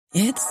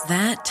It's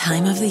that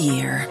time of the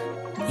year.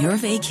 Your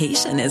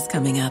vacation is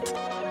coming up.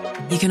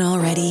 You can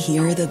already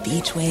hear the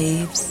beach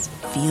waves,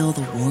 feel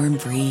the warm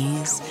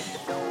breeze,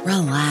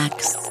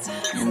 relax,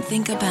 and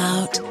think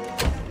about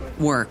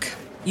work.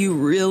 You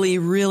really,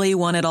 really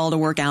want it all to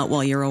work out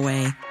while you're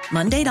away.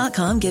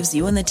 Monday.com gives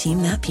you and the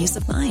team that peace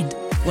of mind.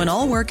 When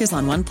all work is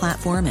on one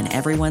platform and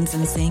everyone's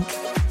in sync,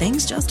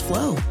 things just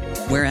flow.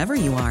 Wherever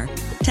you are,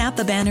 tap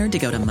the banner to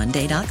go to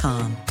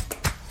Monday.com.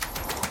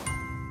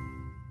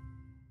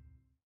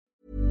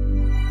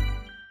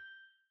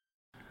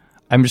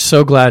 I'm just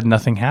so glad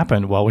nothing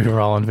happened while we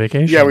were all on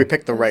vacation. Yeah, we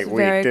picked the right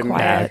week, didn't we?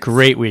 Yeah,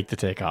 great week to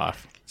take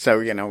off. So,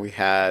 we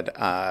had...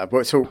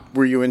 so,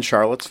 were you in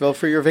Charlottesville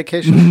for your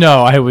vacation?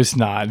 No, I was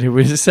not. It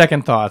was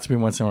second thoughts. We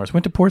went somewhere else.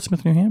 Went to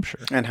Portsmouth, New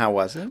Hampshire. And how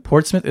was it?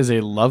 Portsmouth is a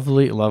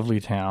lovely,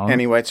 lovely town.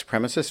 Any white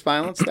supremacist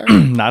violence there?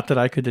 Not that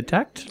I could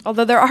detect.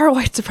 Although there are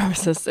white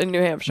supremacists in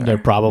New Hampshire. There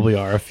probably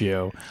are a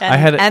few.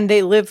 And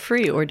they live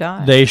free or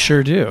die. They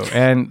sure do.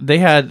 And they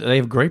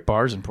have great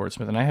bars in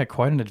Portsmouth, and I had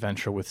quite an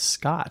adventure with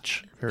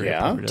scotch. Very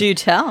appropriate. Do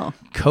tell.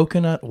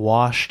 Coconut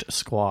washed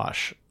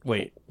squash.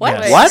 Wait. What?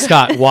 Yes.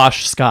 What?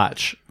 Washed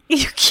scotch.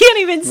 You can't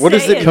even say What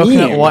does it mean?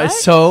 Coconut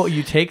So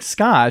you take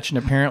scotch, and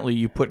apparently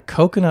you put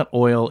coconut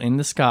oil in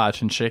the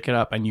scotch and shake it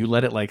up, and you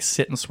let it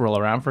sit and swirl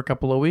around for a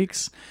couple of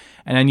weeks,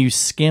 and then you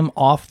skim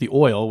off the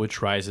oil,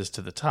 which rises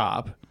to the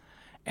top,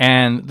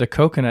 and the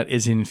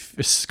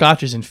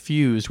scotch is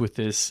infused with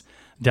this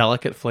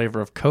delicate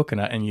flavor of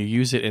coconut, and you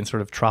use it in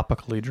sort of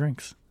tropically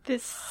drinks.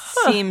 This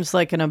seems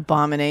like an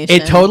abomination.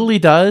 It totally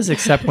does,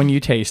 except when you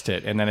taste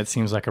it, and then it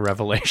seems like a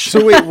revelation.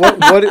 So wait,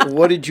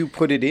 what did you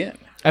put it in?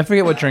 I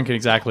forget what drink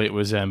exactly it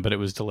was in, but it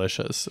was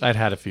delicious. I'd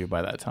had a few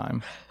by that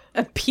time.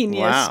 A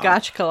pina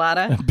scotch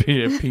colada. A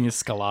pina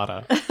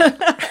colada.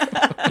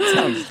 That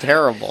sounds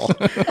terrible.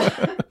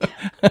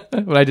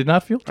 But I did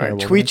not feel terrible. All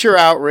right, tweet your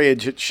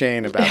outrage at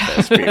Shane about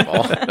this,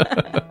 people.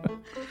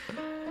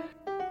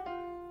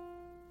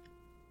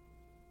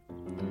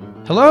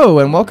 Hello,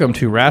 and welcome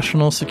to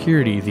Rational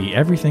Security, the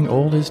Everything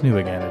Old is New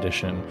Again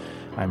edition.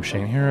 I'm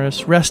Shane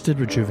Harris, rested,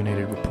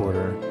 rejuvenated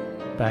reporter,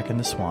 back in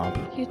the swamp.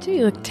 You do.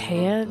 You look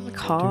tan,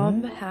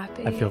 calm,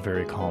 happy. I feel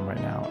very calm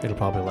right now. It'll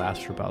probably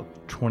last for about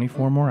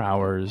 24 more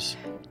hours.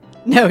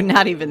 No,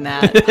 not even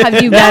that.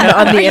 Have you met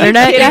on the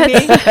internet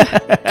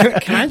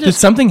yet? Can I just... Did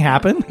something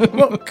happen?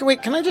 Well,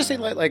 can I just say,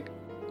 like,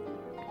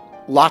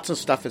 lots of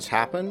stuff has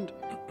happened,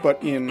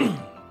 but in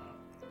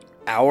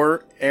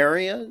our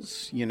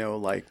areas,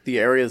 like the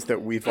areas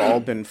that we've all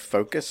been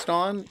focused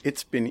on,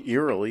 it's been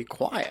eerily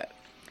quiet.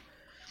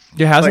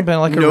 There hasn't been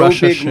like a no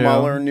Russia big show.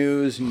 Mueller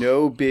news,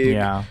 no big,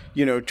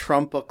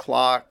 Trump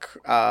o'clock,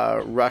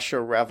 Russia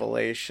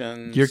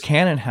revelations. Your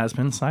canon has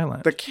been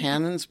silent. The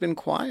canon's been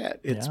quiet.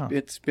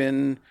 It's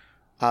been,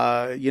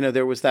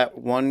 there was that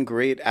one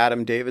great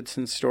Adam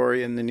Davidson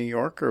story in the New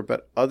Yorker,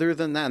 but other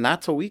than that, and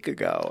that's a week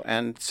ago,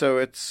 and so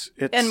it's.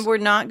 And we're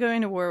not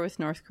going to war with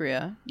North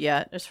Korea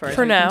yet, as far as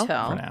we can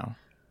tell. For now.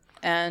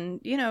 And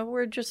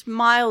we're just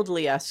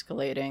mildly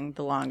escalating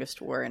the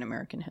longest war in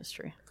American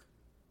history.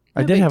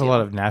 I did have a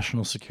lot of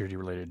national security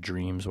related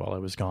dreams while I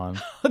was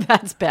gone.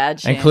 That's bad,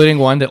 Shane. Including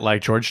one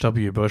that George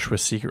W. Bush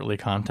was secretly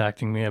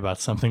contacting me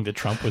about something that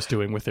Trump was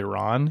doing with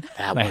Iran.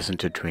 That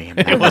wasn't a dream.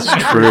 It was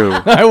true.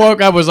 I woke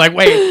up, was like,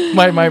 wait,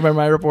 am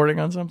I reporting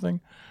on something?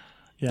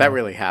 Yeah, that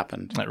really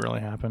happened. That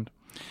really happened.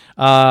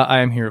 I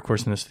am here, of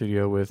course, in the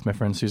studio with my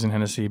friend Susan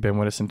Hennessy, Ben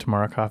Wittes, and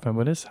Tamara Kaufman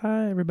Wittes.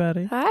 Hi,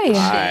 everybody.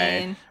 Hi.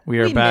 Shane. We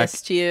are back.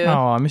 Missed you.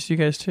 Oh, I missed you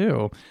guys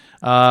too.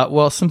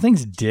 Well, some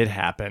things did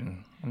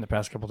happen in the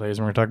past couple of days,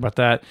 and we're going to talk about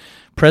that.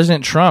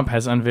 President Trump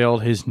has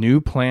unveiled his new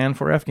plan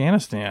for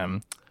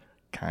Afghanistan.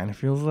 Kind of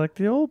feels like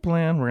the old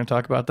plan. We're going to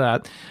talk about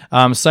that.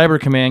 Cyber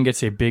Command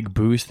gets a big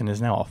boost and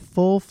is now a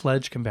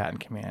full-fledged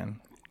combatant command.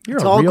 You're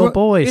a real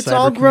boy, It's Cyber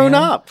all grown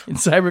Command. up. And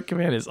Cyber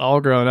Command is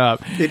all grown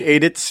up. It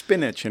ate its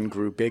spinach and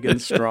grew big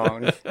and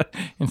strong.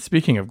 And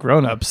speaking of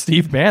grown-up,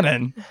 Steve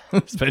Bannon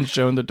has been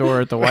shown the door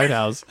at the White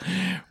House.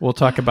 We'll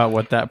talk about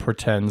what that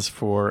portends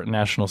for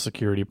national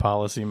security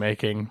policy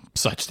making,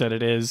 such that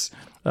it is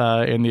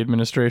in the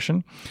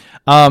administration.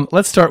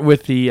 Let's start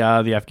with the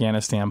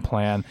Afghanistan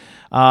plan.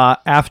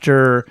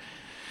 After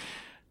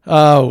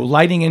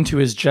lighting into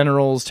his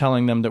generals,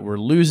 telling them that we're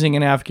losing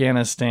in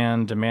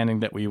Afghanistan,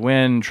 demanding that we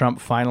win, Trump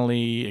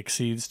finally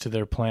accedes to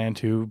their plan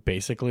to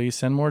basically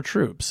send more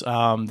troops.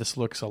 This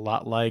looks a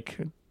lot like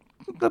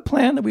the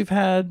plan that we've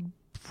had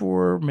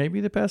for maybe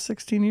the past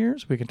 16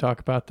 years. We can talk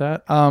about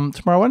that.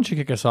 Tamara, why don't you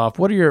kick us off?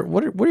 What are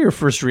your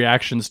first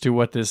reactions to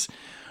what this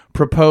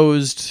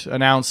proposed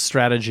announced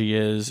strategy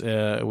is,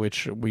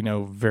 which we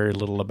know very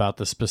little about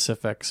the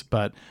specifics,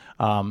 but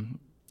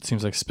it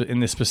seems like in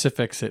the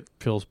specifics, it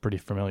feels pretty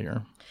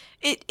familiar.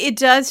 It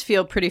does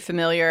feel pretty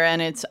familiar,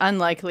 and it's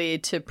unlikely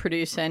to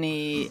produce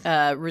any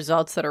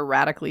results that are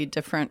radically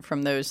different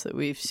from those that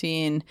we've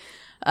seen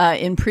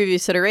in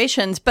previous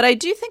iterations. But I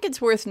do think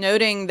it's worth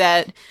noting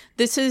that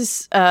this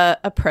is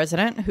a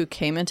president who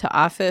came into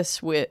office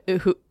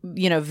who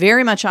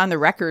very much on the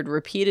record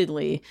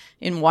repeatedly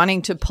in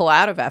wanting to pull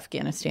out of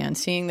Afghanistan,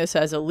 seeing this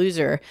as a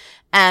loser.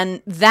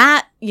 And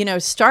that,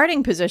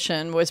 starting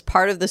position was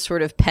part of the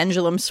sort of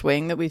pendulum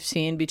swing that we've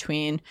seen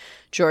between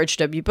George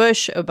W.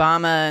 Bush,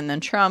 Obama, and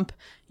then Trump,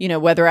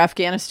 whether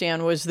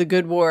Afghanistan was the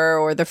good war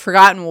or the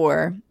forgotten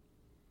war,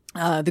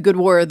 the good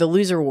war or the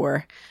loser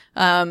war.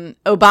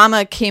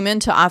 Obama came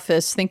into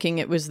office thinking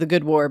it was the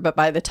good war, but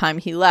by the time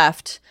he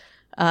left,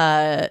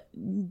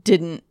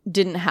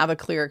 didn't have a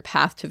clear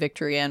path to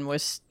victory and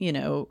was,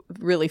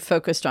 really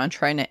focused on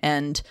trying to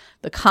end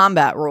the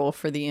combat role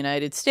for the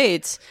United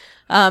States.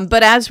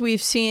 But as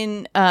we've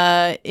seen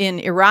in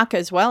Iraq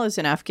as well as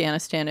in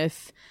Afghanistan,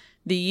 if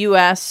the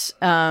U.S.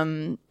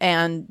 And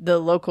the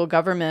local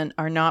government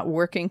are not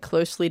working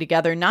closely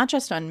together, not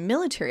just on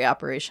military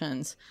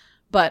operations,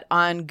 but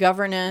on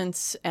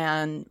governance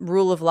and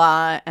rule of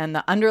law and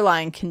the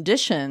underlying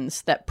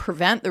conditions that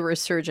prevent the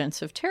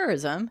resurgence of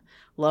terrorism,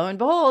 lo and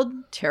behold,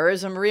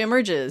 terrorism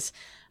reemerges.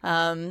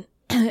 And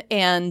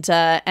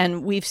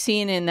we've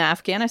seen in the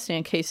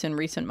Afghanistan case in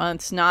recent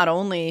months, not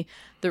only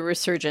the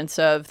resurgence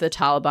of the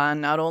Taliban,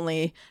 not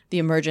only the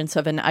emergence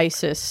of an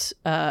ISIS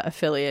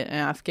affiliate in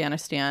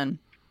Afghanistan,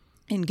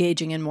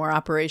 engaging in more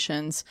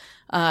operations,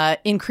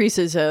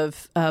 increases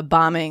of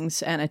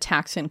bombings and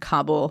attacks in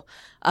Kabul.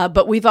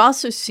 But we've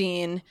also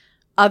seen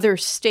other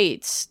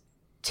states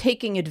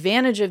taking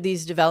advantage of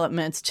these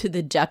developments to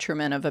the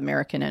detriment of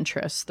American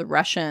interests. The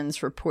Russians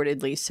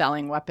reportedly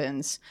selling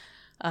weapons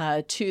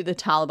to the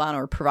Taliban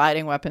or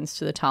providing weapons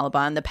to the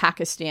Taliban. The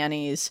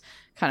Pakistanis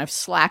kind of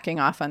slacking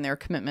off on their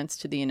commitments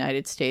to the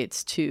United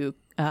States to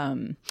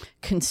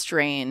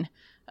constrain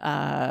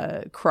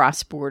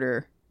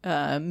cross-border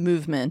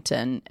movement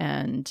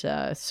and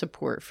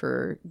support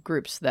for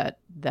groups that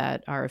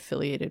are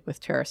affiliated with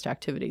terrorist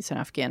activities in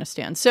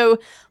Afghanistan. So,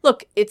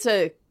 look, it's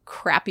a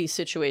crappy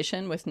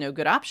situation with no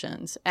good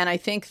options. And I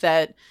think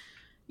that,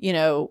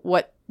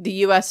 what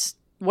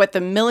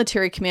the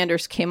military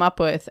commanders came up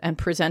with and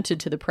presented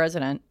to the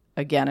president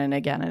again and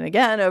again and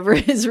again over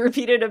his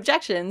repeated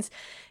objections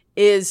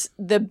is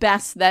the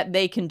best that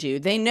they can do.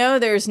 They know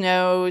there's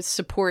no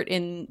support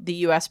in the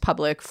U.S.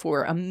 public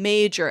for a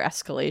major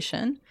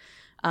escalation.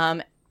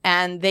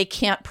 And they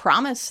can't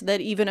promise that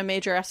even a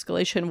major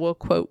escalation will,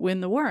 quote, win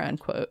the war,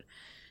 unquote.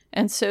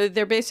 And so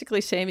they're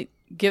basically saying,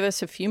 give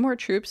us a few more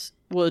troops.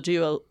 We'll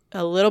do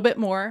a little bit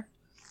more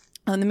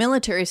on the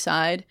military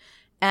side.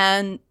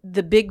 And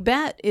the big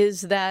bet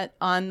is that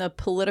on the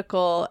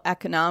political,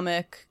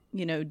 economic,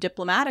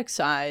 diplomatic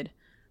side,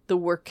 the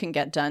work can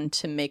get done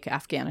to make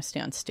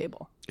Afghanistan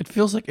stable. It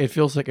feels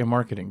like a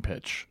marketing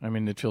pitch. I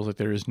mean, it feels like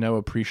there is no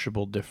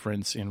appreciable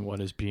difference in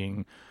what is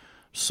being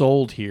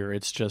sold here.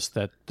 It's just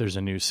that there's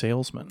a new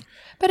salesman.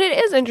 But it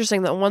is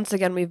interesting that once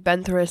again we've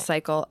been through a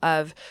cycle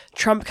of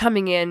Trump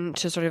coming in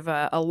to sort of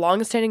a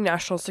long-standing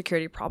national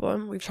security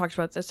problem. We've talked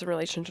about this in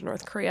relation to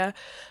North Korea,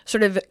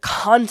 sort of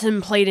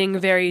contemplating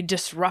very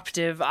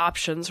disruptive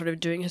options, sort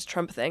of doing his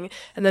Trump thing,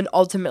 and then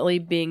ultimately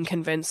being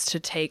convinced to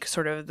take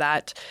sort of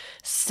that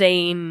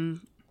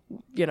sane,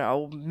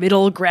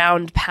 middle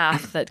ground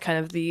path that kind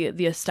of the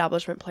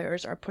establishment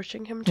players are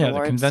pushing him towards.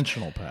 Yeah, the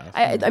conventional path.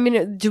 I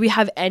mean, do we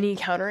have any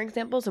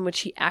counterexamples in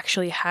which he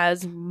actually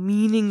has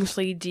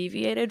meaningfully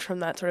deviated from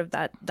that sort of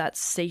that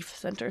safe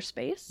center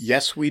space?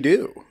 Yes, we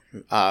do.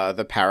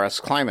 The Paris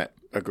Climate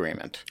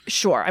Agreement.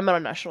 Sure, I'm not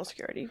on national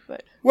security,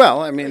 but...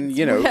 Well, I mean,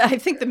 I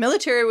think the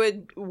military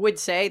would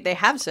say, they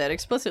have said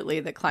explicitly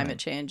that climate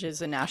change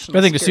is a national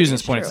I think to security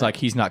Susan's point, issue. it's like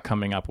he's not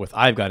coming up with,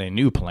 I've got a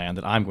new plan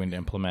that I'm going to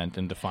implement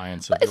in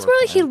defiance of it's your more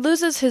like he plan.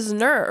 loses his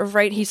nerve,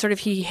 right?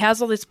 He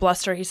has all this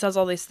bluster, he says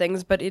all these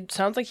things, but it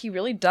sounds like he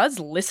really does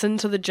listen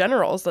to the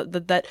generals,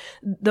 that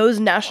those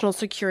national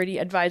security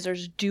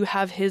advisors do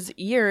have his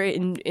ear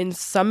in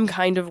some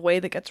kind of way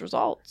that gets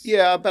results.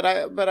 Yeah, but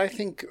I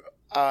think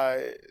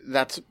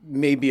that's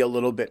maybe a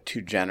little bit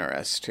too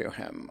generous to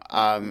him.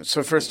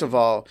 So first of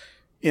all,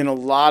 in a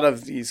lot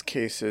of these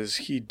cases,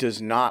 he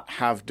does not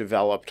have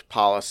developed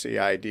policy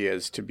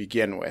ideas to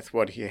begin with.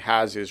 What he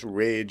has is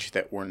rage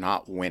that we're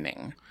not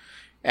winning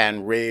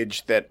and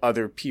rage that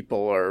other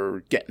people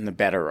are getting the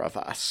better of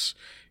us.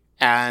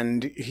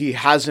 And he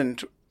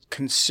hasn't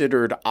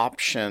considered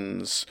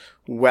options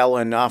well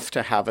enough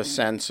to have a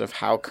sense of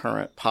how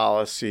current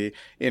policy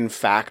in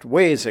fact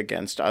weighs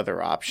against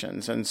other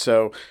options. And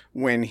so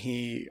when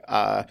he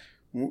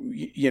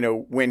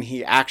when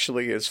he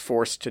actually is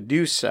forced to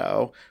do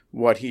so,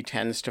 what he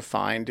tends to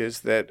find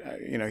is that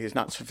he's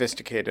not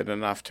sophisticated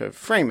enough to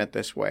frame it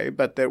this way,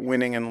 but that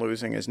winning and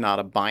losing is not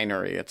a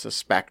binary, it's a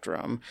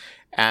spectrum,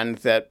 and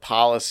that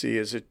policy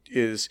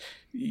is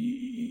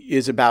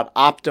about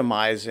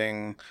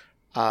optimizing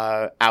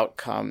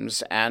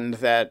outcomes, and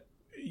that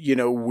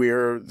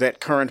that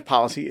current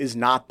policy is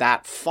not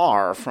that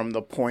far from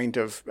the point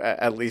of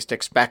at least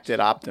expected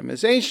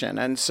optimization.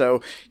 And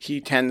so he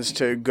tends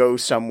to go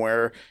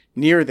somewhere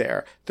near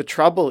there. The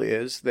trouble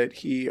is that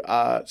he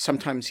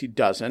sometimes he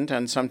doesn't,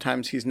 and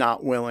sometimes he's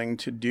not willing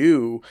to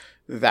do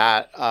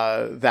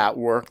that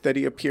work that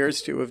he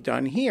appears to have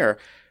done here.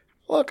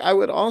 Look, I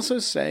would also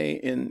say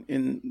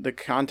in the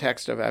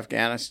context of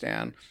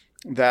Afghanistan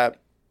that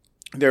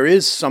there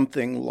is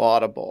something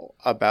laudable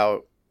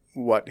about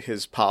what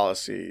his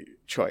policy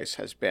choice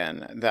has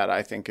been that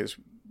I think is,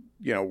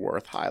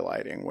 worth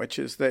highlighting, which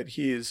is that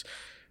he's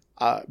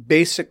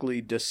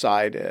basically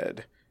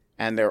decided,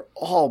 and they're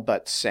all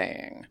but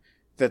saying,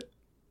 that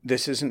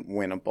this isn't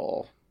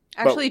winnable.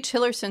 Actually,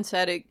 Tillerson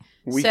said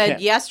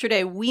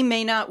yesterday, we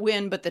may not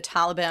win, but the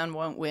Taliban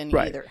won't win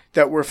either.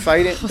 That we're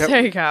fighting.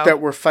 There you go.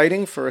 That we're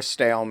fighting for a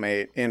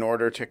stalemate in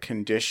order to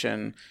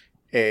condition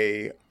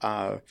a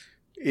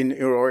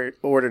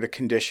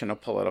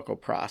political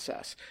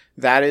process.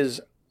 That is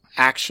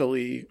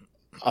actually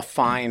a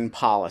fine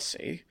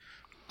policy,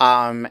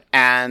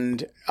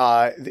 and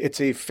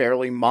it's a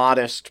fairly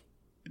modest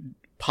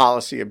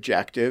policy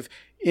objective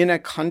in a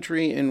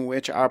country in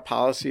which our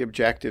policy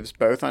objectives,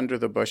 both under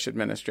the Bush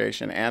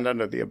administration and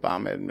under the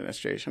Obama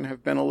administration,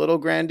 have been a little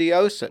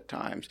grandiose at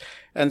times.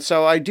 And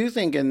so I do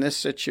think in this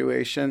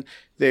situation,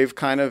 they've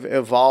kind of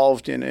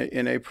evolved in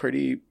a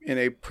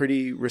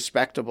pretty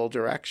respectable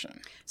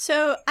direction.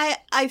 So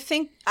I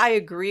think I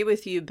agree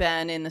with you,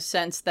 Ben, in the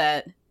sense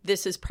that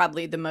this is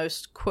probably the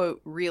most, quote,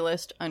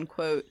 realist,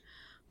 unquote,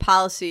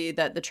 policy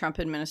that the Trump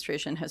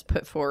administration has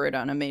put forward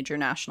on a major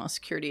national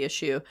security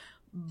issue.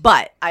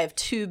 But I have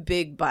two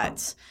big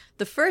buts.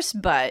 The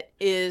first but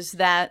is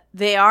that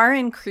they are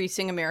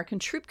increasing American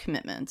troop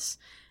commitments,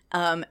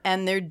 and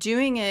they're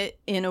doing it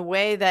in a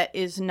way that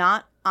is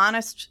not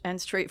honest and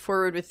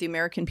straightforward with the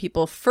American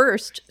people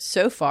first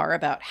so far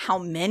about how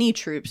many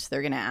troops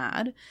they're going to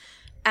add.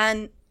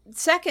 And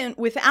second,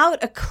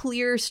 without a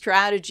clear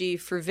strategy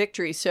for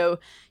victory. So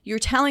you're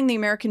telling the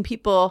American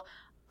people,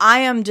 I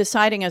am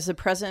deciding as the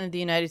president of the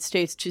United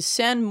States to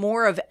send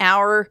more of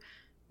our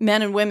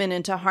men and women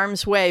into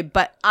harm's way,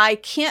 but I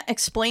can't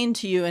explain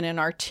to you in an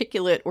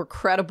articulate or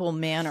credible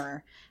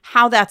manner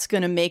how that's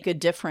going to make a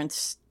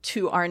difference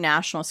to our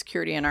national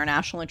security and our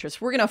national interests.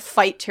 We're going to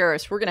fight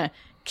terrorists. We're going to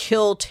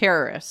kill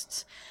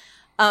terrorists.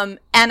 And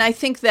I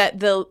think that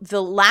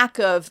the lack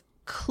of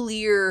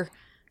clear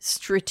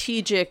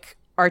strategic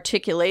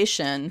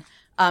articulation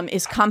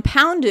is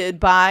compounded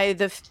by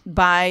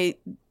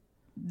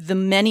the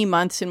many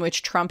months in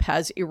which Trump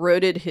has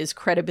eroded his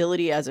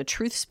credibility as a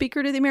truth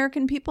speaker to the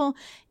American people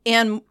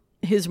and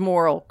his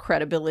moral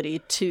credibility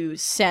to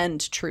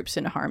send troops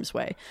into harm's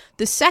way.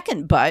 The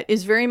second but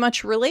is very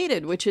much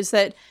related, which is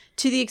that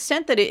to the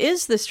extent that it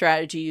is the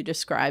strategy you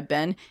described,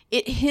 Ben,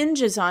 it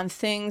hinges on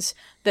things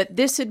that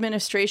this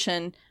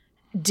administration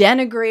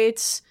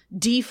denigrates,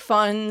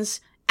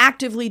 defunds,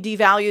 actively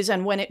devalues,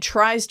 and when it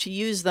tries to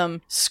use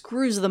them,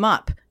 screws them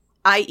up,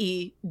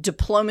 i.e.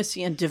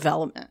 diplomacy and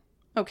development.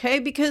 Okay,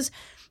 because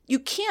you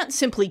can't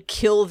simply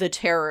kill the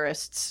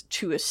terrorists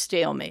to a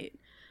stalemate.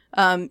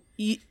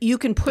 You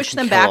can push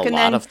them back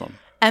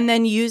and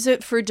then use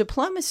it for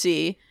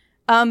diplomacy.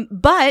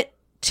 But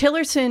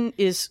Tillerson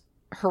is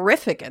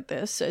horrific at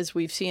this, as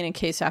we've seen in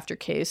case after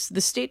case.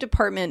 The State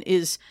Department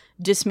is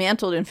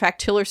dismantled. In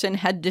fact, Tillerson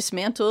had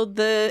dismantled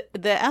the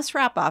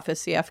SRAP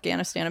office, the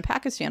Afghanistan and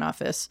Pakistan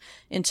office,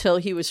 until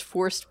he was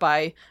forced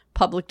by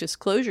public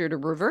disclosure to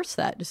reverse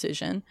that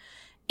decision.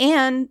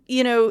 And,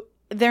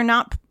 they're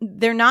not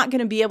going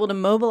to be able to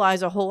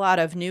mobilize a whole lot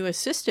of new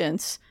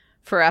assistance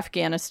for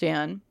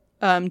Afghanistan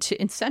to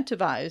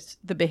incentivize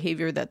the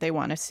behavior that they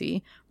want to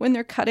see when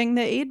they're cutting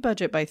the aid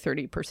budget by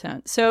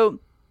 30%.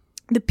 So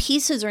the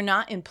pieces are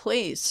not in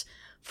place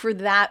for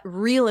that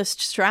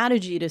realist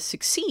strategy to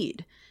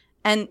succeed.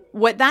 And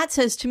what that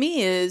says to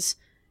me is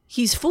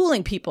he's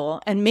fooling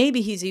people, and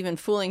maybe he's even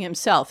fooling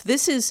himself.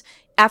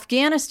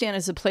 Afghanistan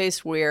is a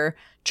place where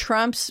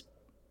Trump's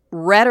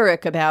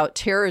rhetoric about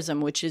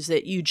terrorism, which is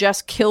that you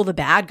just kill the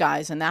bad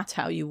guys and that's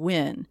how you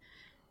win,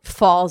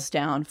 falls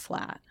down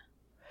flat.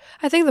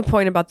 I think the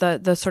point about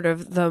the sort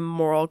of the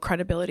moral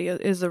credibility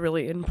is a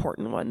really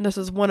important one. This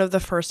is one of the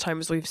first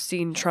times we've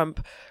seen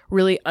Trump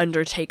really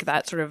undertake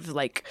that sort of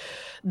like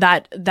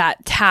that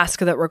task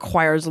that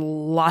requires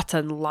lots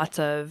and lots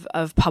of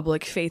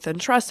public faith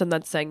and trust. And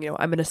that's saying,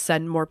 I'm going to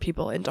send more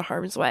people into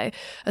harm's way,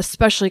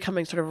 especially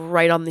coming sort of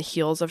right on the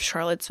heels of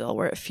Charlottesville,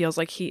 where it feels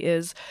like he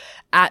is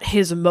at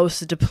his most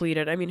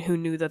depleted. I mean, who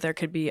knew that there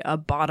could be a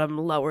bottom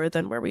lower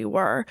than where we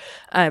were?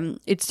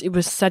 It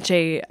was such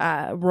a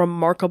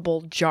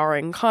remarkable,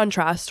 jarring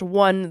contrast.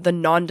 One, the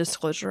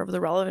non-disclosure of the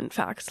relevant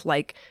facts,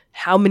 like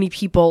how many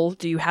people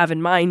do you have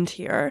in mind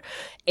here?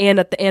 And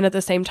at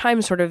the same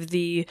time, sort of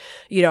the,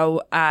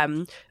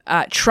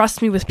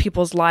 trust me with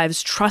people's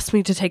lives, trust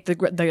me to take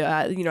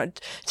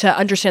to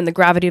understand the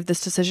gravity of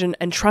this decision,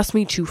 and trust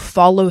me to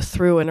follow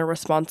through in a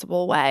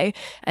responsible way.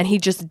 And he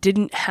just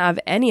didn't have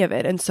any of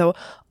it. And so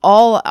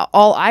all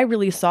I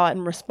really saw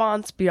in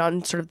response,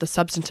 beyond sort of the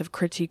substantive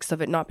critiques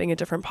of it not being a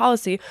different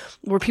policy,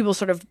 were people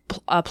sort of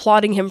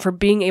applauding him for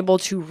being able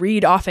to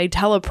read off a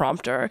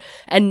teleprompter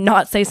and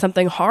not say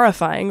something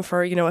horrifying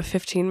for, a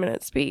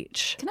 15-minute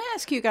speech. Can I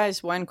ask you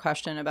guys one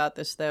question about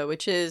this, though,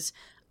 which is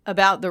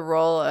about the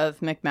role of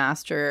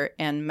McMaster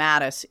and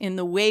Mattis in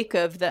the wake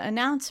of the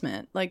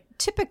announcement? Like,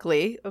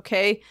 typically,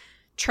 okay,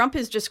 Trump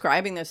is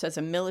describing this as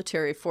a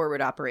military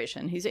forward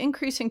operation. He's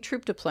increasing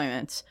troop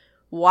deployments.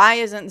 Why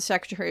isn't the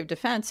Secretary of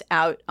Defense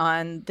out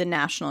on the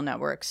national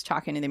networks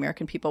talking to the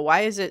American people?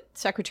 Why is it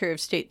Secretary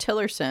of State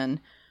Tillerson,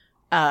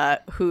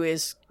 who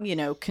is,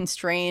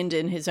 constrained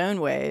in his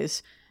own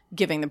ways,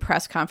 giving the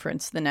press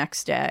conference the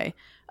next day?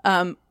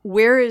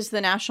 Where is the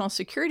National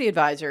Security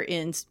Advisor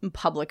in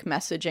public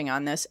messaging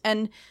on this?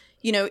 And,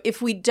 if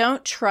we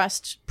don't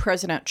trust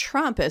President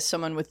Trump as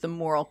someone with the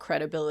moral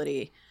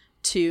credibility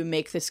to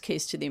make this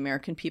case to the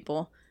American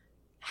people,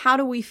 how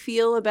do we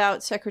feel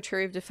about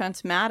Secretary of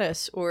Defense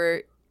Mattis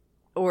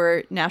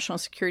or National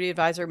Security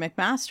Advisor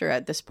McMaster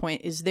at this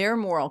point? Is their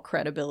moral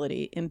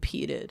credibility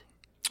impeded?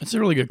 It's a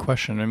really good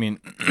question. I mean,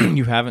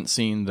 you haven't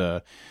seen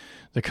the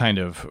kind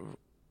of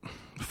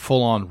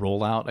full-on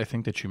rollout, I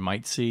think, that you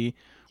might see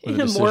in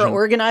a more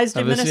organized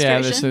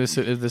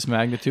administration. This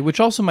magnitude,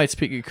 which also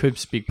could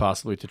speak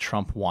possibly to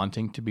Trump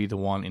wanting to be the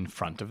one in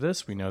front of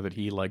this. We know that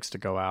he likes to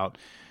go out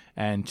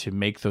and to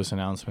make those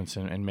announcements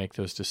and make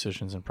those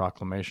decisions and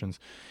proclamations.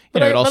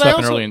 It also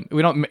happened early.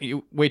 We don't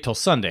wait till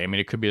Sunday. I mean,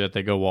 it could be that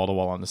they go wall to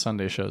wall on the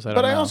Sunday shows.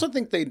 I also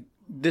think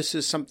this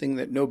is something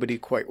that nobody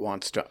quite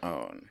wants to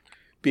own,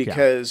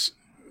 because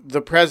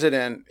the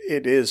president,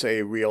 it is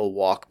a real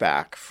walk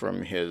back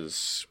from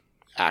his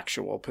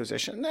actual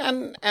position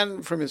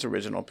and from his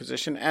original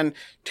position. And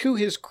to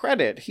his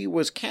credit, he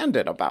was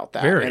candid about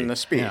that in the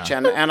speech.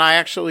 Yeah. And I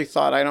actually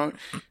thought,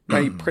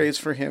 my praise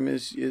for him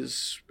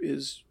is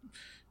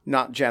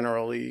not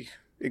generally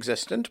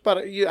existent, but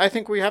I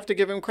think we have to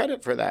give him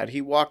credit for that. He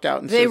walked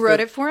out and they wrote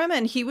it for him,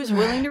 and he was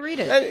willing to read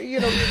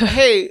it.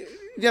 Hey,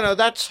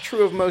 that's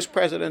true of most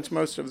presidents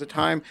most of the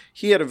time.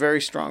 He had a very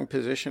strong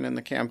position in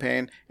the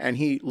campaign, and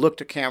he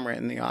looked a camera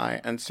in the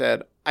eye and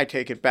said, "I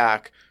take it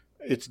back.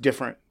 It's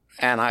different."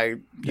 And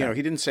he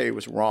didn't say it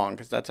was wrong,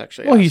 because that's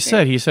actually he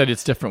said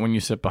it's different when you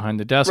sit behind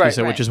the desk. Right, he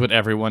said, which is what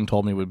everyone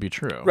told me would be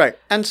true. Right.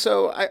 And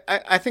so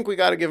I think we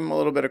got to give him a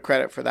little bit of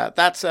credit for that.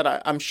 That said,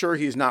 I'm sure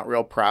he's not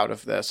real proud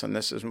of this, and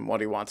this isn't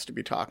what he wants to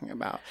be talking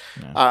about.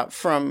 Yeah.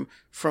 From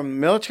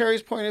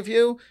military's point of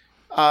view,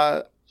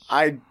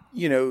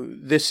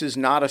 this is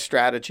not a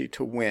strategy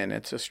to win.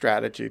 It's a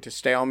strategy to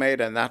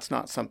stalemate, and that's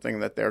not something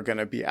that they're going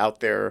to be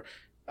out there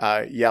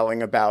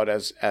yelling about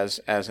as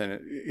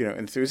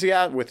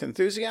with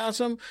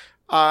enthusiasm,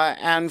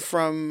 and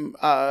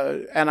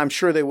I'm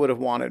sure they would have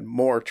wanted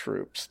more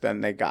troops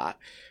than they got.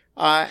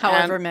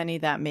 However many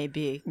that may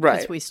be,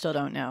 because we still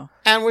don't know.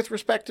 And with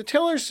respect to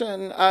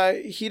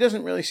Tillerson, he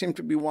doesn't really seem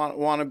to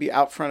want to be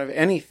out front of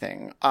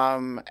anything,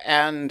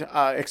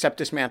 except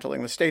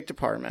dismantling the State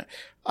Department.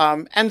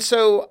 And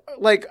so,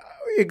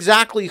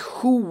 exactly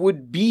who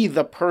would be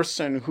the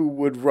person who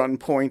would run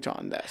point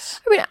on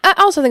this? I mean, I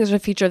also think there's a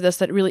feature of this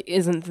that really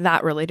isn't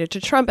that related to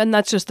Trump, and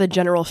that's just the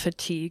general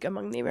fatigue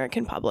among the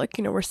American public.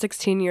 We're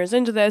 16 years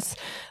into this.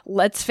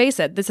 Let's face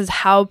it, this is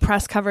how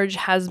press coverage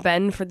has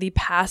been for the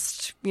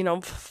past,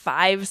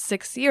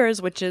 5-6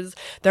 years, which is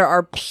there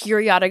are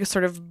periodic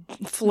sort of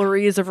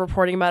flurries of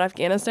reporting about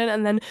Afghanistan,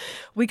 and then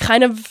we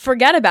kind of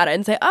forget about it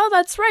and say, oh,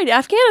 that's right,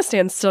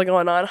 Afghanistan's still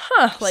going on,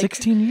 huh?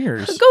 16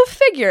 years. Go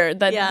figure.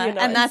 That,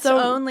 and that's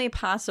only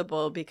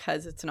possible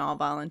because it's an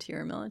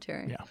all-volunteer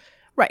military. Yeah.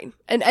 Right.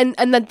 And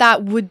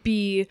that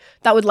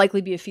would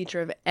likely be a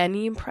feature of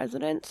any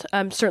president.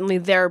 Certainly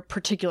their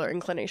particular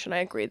inclination. I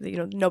agree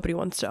that, nobody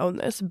wants to own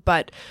this,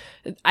 but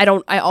I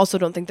also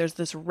don't think there's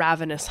this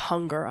ravenous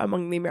hunger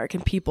among the American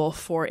people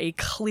for a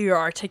clear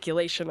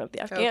articulation of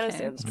the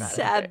Afghanistan strategy.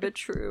 Sad but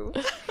true.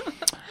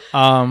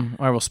 All right,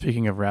 well,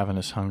 speaking of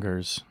ravenous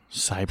hungers,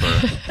 cyber.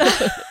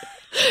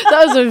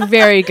 That was a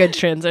very good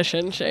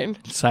transition, Shane.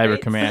 Cyber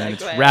Command, in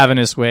its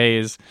ravenous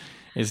ways,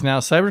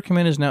 Cyber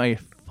Command is now a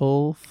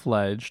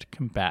full-fledged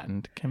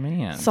combatant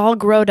command. It's all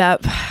growed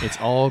up. It's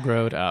all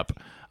growed up.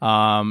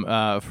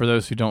 For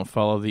those who don't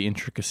follow the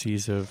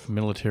intricacies of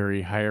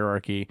military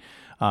hierarchy,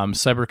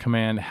 Cyber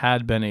Command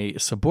had been a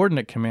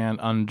subordinate command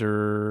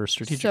under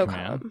Strategic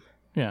Command.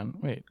 Yeah,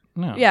 wait,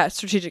 no. Yeah,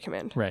 Strategic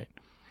Command. Right.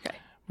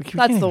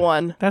 That's the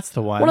one. That's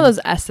the one. One of those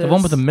S's. The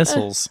one with the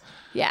missiles.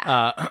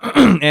 Yeah.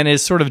 And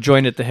is sort of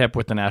joined at the hip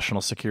with the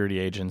National Security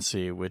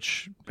Agency,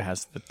 which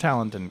has the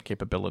talent and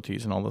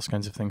capabilities and all those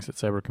kinds of things that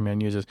Cyber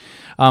Command uses.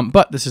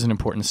 But this is an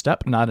important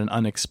step, not an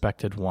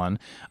unexpected one.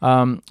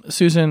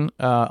 Susan,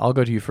 I'll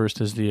go to you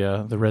first as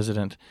the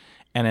resident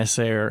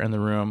NSAer in the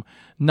room.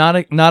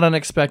 Not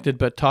unexpected,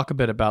 but talk a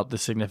bit about the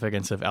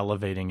significance of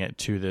elevating it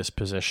to this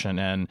position,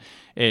 and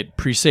it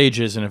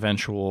presages an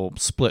eventual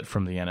split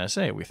from the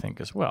NSA, we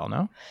think, as well,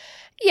 no?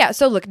 Yeah,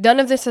 so look, none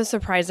of this is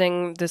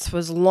surprising. This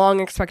was long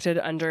expected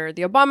under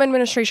the Obama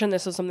administration.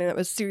 This was something that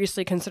was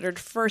seriously considered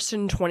first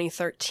in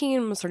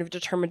 2013, was sort of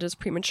determined as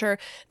premature,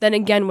 then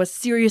again was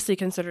seriously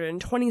considered in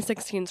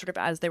 2016, sort of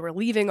as they were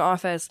leaving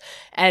office,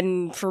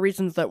 and for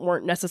reasons that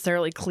weren't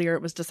necessarily clear,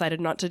 it was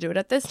decided not to do it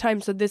at this time.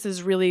 So this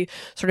is really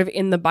sort of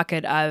in the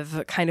bucket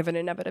of kind of an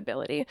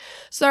inevitability.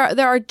 So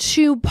there are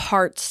two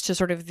parts to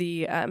sort of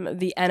the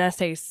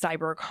NSA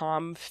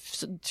Cybercom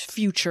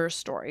future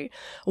story.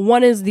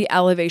 One is the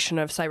elevation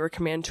of Cyber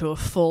Command to a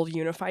full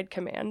unified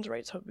command,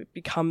 right? So it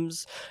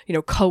becomes,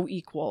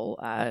 co-equal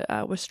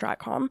with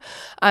Stratcom.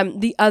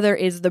 The other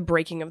is the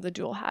breaking of the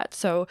dual hat.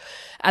 So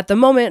at the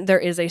moment, there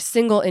is a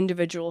single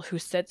individual who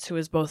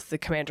is both the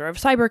commander of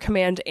Cyber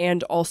Command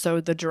and also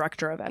the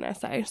director of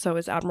NSA. So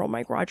is Admiral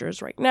Mike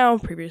Rogers right now.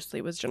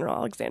 Previously was General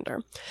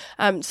Alexander.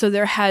 So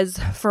there has,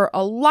 for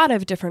a lot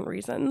of different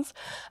reasons,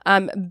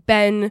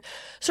 been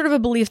sort of a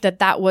belief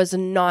that was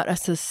not a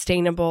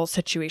sustainable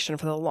situation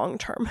for the long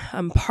term.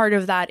 Part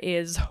of that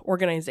is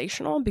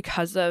organizational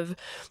because of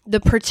the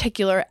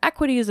particular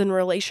equities and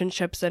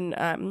relationships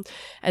and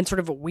sort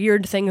of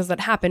weird things that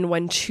happen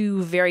when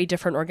two very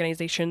different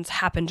organizations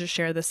happen to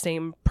share the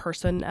same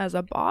person as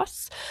a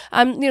boss.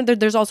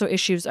 There's also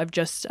issues of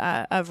just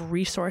of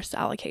resource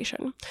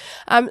allocation.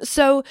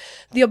 So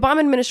the Obama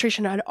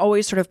administration had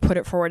always sort of put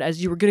it forward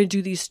as you were going to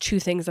do these two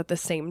things at the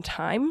same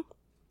time.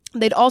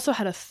 They'd also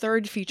had a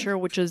third feature,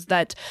 which is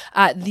that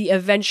the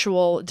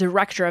eventual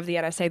director of the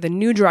NSA, the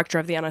new director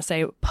of the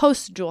NSA,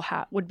 post dual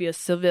hat, would be a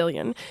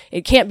civilian.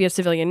 It can't be a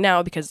civilian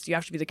now because you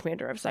have to be the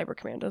commander of Cyber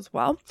Command as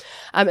well,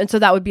 and so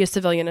that would be a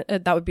civilian.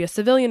 That would be a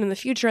civilian in the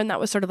future, and that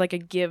was sort of like a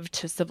give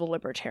to civil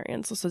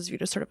libertarians. This was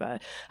viewed as sort of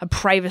a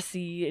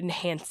privacy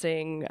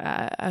enhancing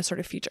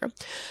sort of feature.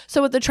 So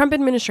what the Trump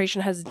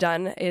administration has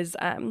done is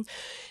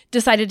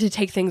decided to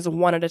take things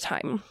one at a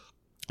time.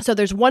 So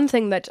there's one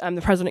thing that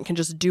the president can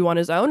just do on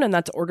his own, and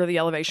that's order the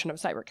elevation of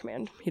Cyber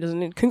Command. He doesn't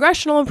need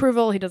congressional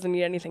approval. He doesn't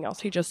need anything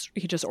else. He just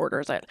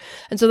orders it.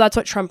 And so that's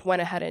what Trump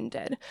went ahead and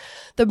did.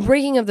 The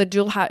breaking of the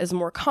dual hat is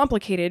more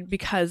complicated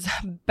because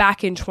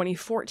back in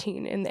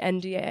 2014 in the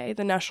NDAA,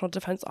 the National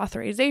Defense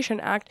Authorization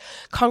Act,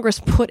 Congress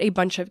put a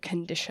bunch of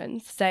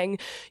conditions saying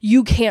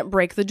you can't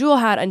break the dual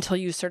hat until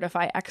you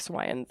certify X,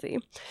 Y, and Z.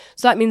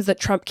 So that means that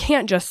Trump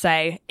can't just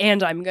say,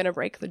 and I'm going to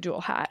break the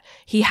dual hat.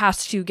 He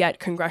has to get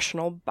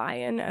congressional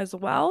buy-in as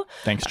well.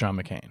 Thanks, John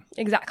McCain.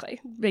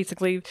 Exactly.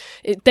 Basically,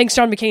 thanks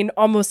John McCain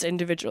almost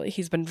individually.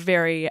 He's been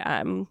very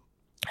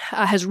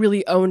has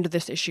really owned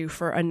this issue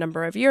for a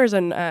number of years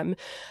and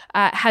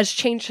has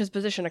changed his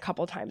position a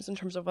couple of times in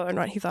terms of whether or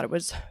not he thought it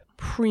was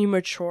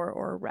premature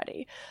or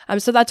ready.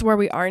 So that's where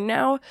we are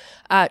now.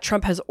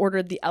 Trump has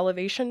ordered the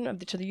elevation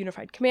to the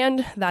unified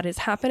command. That is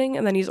happening.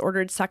 And then he's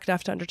ordered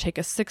SecDef to undertake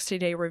a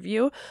 60-day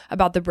review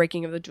about the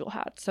breaking of the dual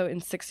hat. So in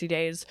 60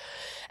 days,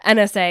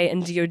 NSA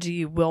and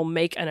DOD will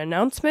make an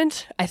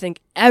announcement. I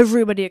think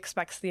everybody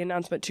expects the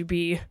announcement to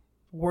be,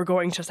 we're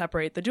going to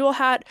separate the dual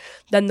hat.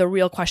 Then the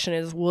real question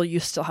is, will you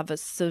still have a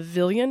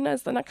civilian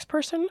as the next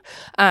person?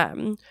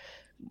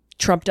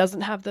 Trump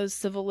doesn't have those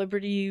civil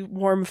liberty,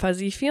 warm,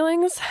 fuzzy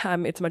feelings.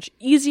 It's much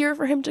easier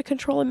for him to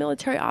control a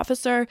military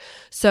officer.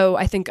 So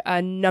I think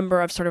a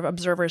number of sort of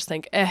observers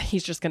think,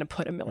 he's just going to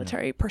put a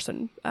military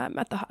person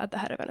at the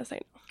head of NSA.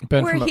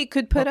 Or he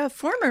could put a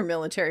former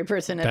military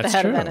person at the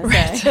head of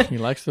NSA. Right. He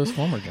likes those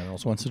former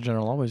generals. Once a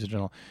general, always a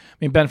general. I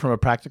mean, Ben, from a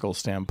practical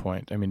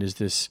standpoint, I mean,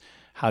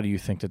 how do you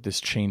think that this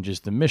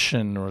changes the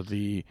mission or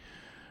the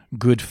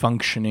good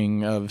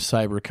functioning of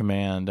Cyber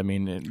Command? I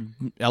mean,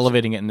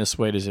 elevating it in this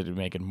way, does it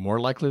make it more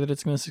likely that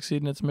it's going to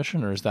succeed in its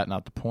mission, or is that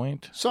not the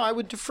point? So I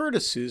would defer to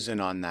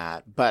Susan on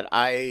that, but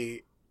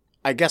I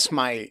guess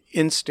my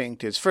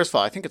instinct is, first of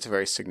all, I think it's a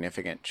very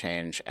significant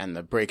change, and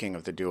the breaking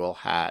of the dual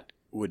hat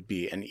would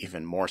be an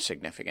even more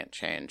significant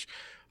change.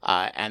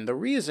 And the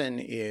reason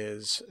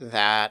is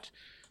that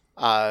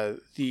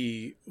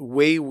the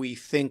way we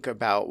think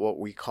about what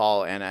we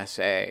call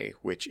NSA,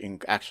 which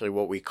actually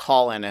what we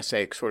call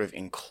NSA sort of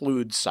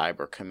includes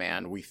Cyber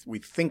Command. We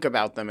think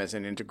about them as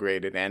an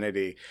integrated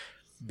entity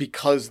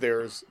because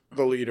the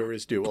leader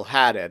is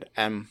dual-hatted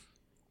and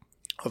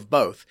of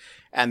both.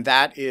 And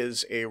that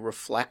is a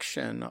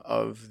reflection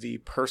of the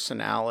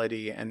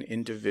personality and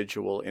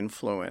individual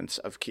influence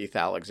of Keith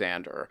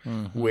Alexander,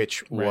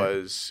 which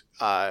was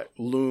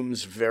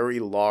looms very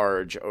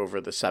large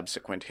over the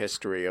subsequent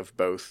history of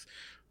both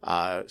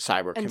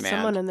Cyber Command. And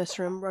someone in this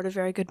room wrote a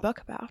very good book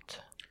about.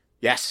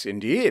 Yes,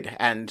 indeed.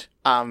 And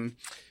Shane,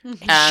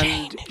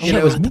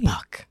 the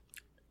book.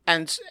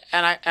 And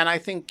I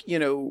think,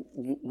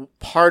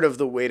 part of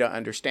the way to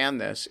understand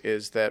this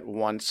is that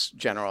once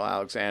General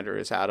Alexander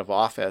is out of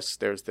office,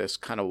 there's this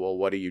kind of, well,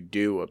 what do you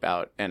do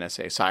about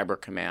NSA Cyber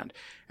Command?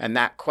 And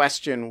that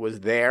question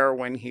was there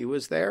when he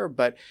was there,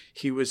 but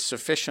he was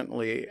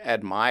sufficiently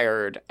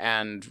admired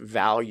and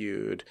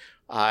valued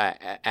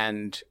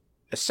and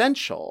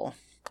essential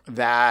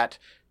that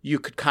you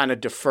could kind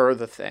of defer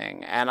the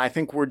thing. And I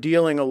think we're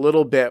dealing a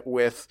little bit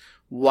with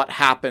what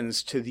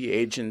happens to the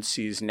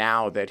agencies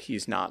now that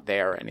he's not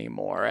there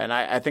anymore. And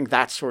I think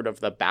that's sort of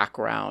the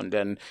background.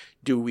 And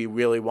do we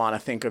really want to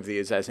think of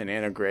these as an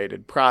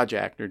integrated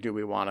project, or do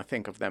we want to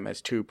think of them as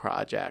two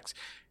projects?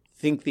 I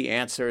think the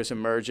answer is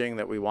emerging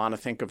that we want to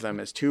think of them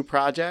as two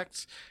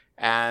projects.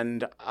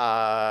 And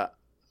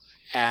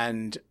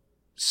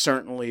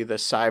certainly the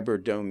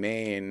cyber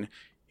domain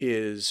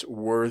is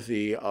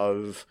worthy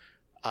of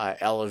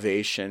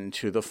elevation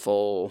to the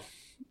full,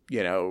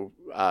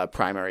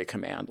 primary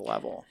command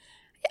level.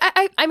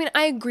 I mean,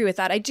 I agree with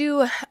that. I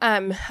do.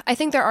 I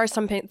think there are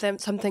some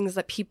things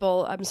that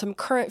people, some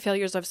current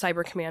failures of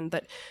Cyber Command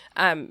that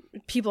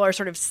people are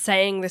sort of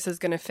saying this is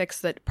going to fix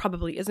that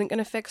probably isn't going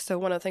to fix. So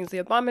one of the things the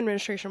Obama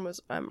administration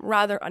was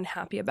rather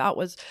unhappy about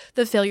was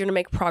the failure to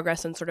make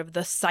progress in sort of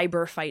the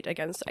cyber fight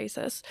against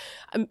ISIS.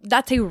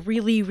 That's a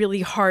really,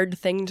 really hard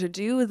thing to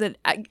do that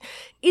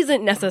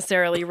isn't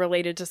necessarily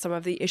related to some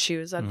of the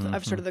issues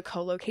of sort of the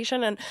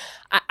co-location. And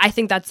I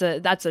think that's a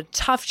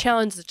tough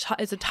challenge.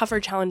 It's a tougher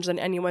challenge than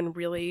anyone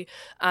really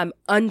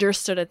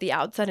understood at the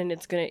outset, and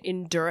it's going to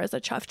endure as a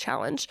tough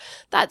challenge.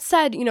 That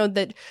said,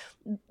 that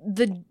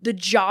the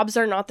jobs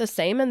are not the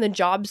same, and the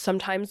job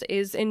sometimes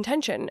is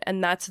intention,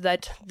 and that's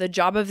that the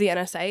job of the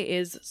NSA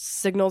is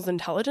signals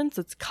intelligence.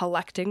 It's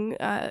collecting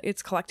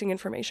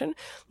information.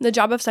 The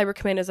job of Cyber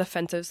Command is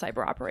offensive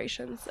cyber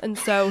operations, and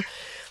so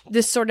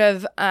this sort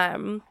of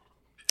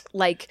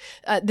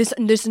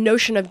this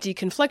notion of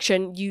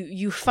deconfliction,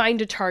 you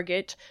find a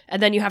target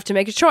and then you have to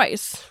make a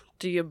choice.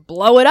 Do you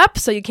blow it up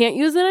so you can't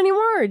use it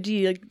anymore, or do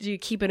you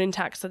keep it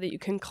intact so that you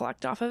can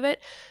collect off of it?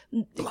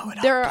 Blow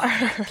it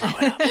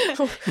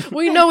up.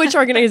 We know which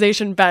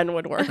organization Ben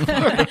would work for.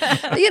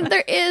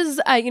 There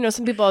is,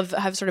 some people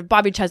have sort of,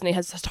 Bobby Chesney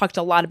has talked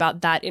a lot about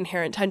that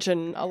inherent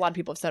tension. A lot of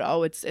people have said,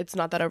 oh, it's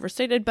not that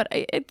overstated, but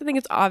I think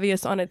it's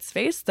obvious on its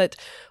face that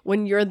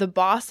when you're the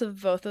boss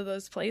of both of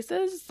those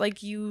places,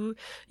 like you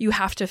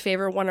have to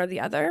favor one or the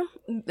other.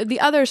 The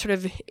other sort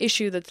of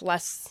issue that's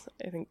less,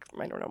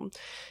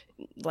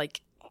 like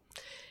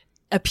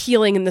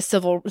appealing in the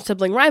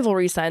sibling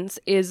rivalry sense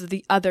is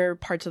the other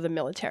parts of the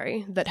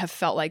military that have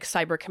felt like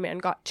Cyber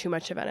Command got too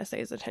much of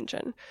NSA's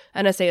attention.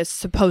 NSA is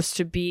supposed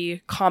to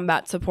be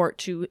combat support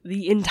to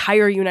the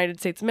entire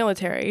United States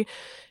military,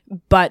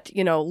 but,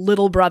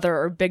 little brother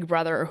or big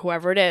brother or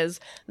whoever it is,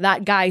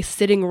 that guy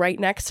sitting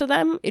right next to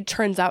them, it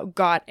turns out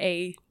got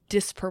a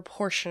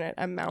disproportionate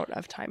amount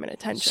of time and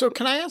attention. So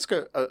can I ask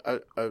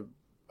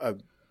a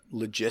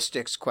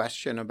logistics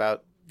question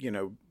about,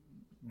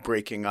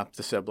 breaking up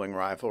the sibling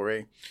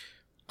rivalry?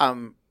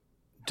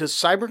 Does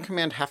Cyber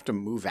Command have to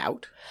move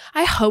out?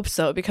 I hope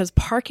so, because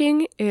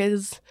parking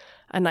is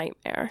a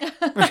nightmare.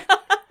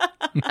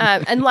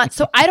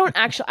 So I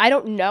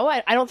don't know.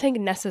 I don't think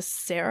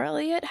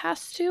necessarily it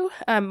has to.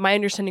 My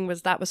understanding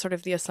was that was sort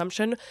of the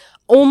assumption,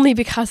 only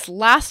because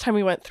last time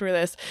we went through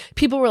this,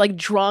 people were like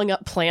drawing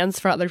up plans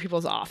for other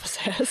people's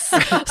offices.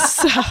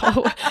 So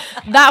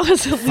that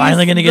was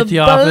finally going to get the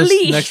office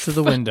next to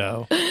the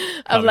window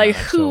of like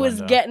who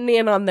was getting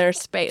in on their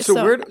space.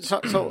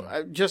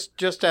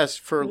 Just as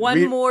for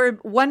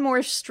one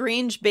more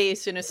strange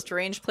base in a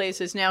strange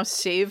place is now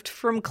saved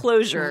from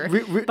closure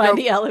by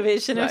the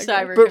elevation of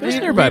Cyber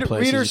Command.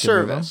 Reader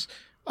service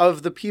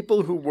of the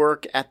people who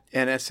work at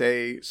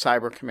NSA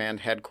Cyber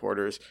Command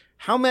headquarters.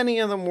 How many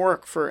of them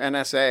work for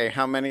NSA?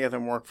 How many of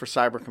them work for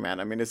Cyber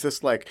Command? I mean, is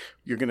this like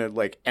you're going to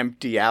like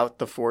empty out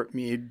the Fort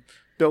Meade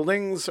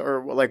buildings,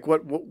 or like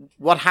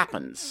what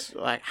happens?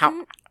 Like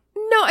how?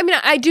 No, I mean,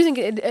 I do think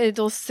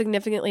it'll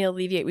significantly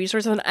alleviate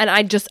resources, and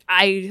I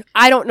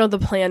don't know the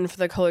plan for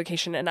the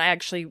co-location, and I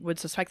actually would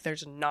suspect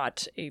there's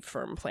not a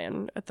firm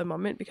plan at the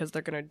moment because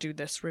they're going to do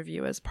this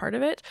review as part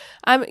of it.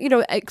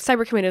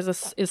 Cyber Command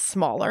is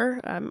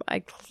smaller. I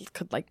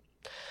could like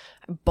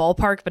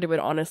ballpark, but it would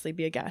honestly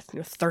be a guess.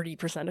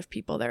 30% of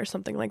people there,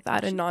 something like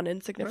that, a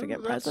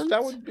non-insignificant presence.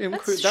 That would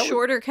include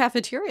shorter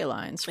cafeteria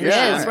lines.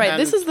 Yeah, is right.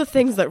 This is the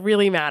things that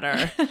really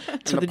matter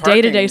to the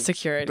day-to-day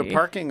security. The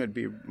parking would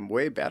be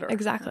way better.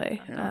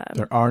 Exactly. Yeah.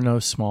 There are no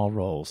small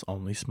roles,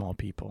 only small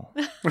people.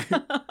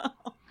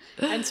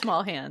 And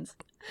small hands.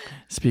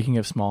 Speaking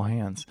of small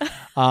hands.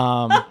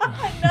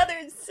 Another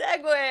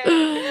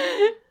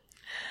segue.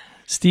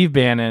 Steve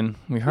Bannon,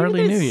 we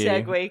hardly knew you.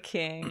 Segway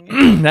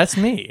king. That's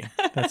me.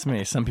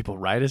 Some people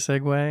ride a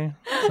Segway.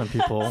 Some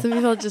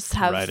people just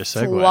have ride a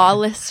Segway.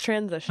 Flawless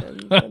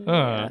transitions.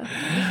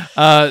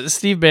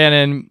 Steve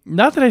Bannon,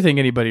 not that I think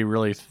anybody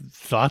really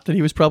thought that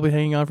he was probably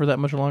hanging on for that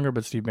much longer,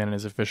 but Steve Bannon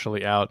is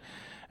officially out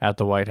at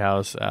the White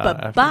House.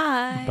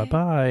 Bye-bye.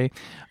 Bye-bye.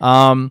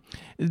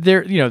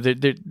 There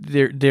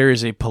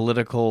is a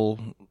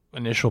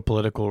initial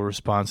political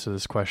response to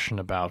this question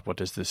about what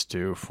does this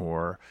do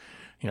for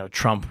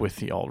Trump with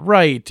the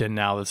alt-right, and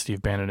now that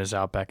Steve Bannon is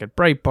out back at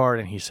Breitbart,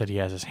 and he said he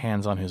has his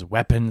hands on his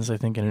weapons, I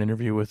think, in an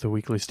interview with the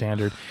Weekly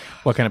Standard.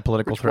 What kind of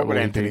political threat would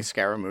Anthony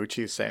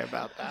Scaramucci say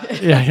about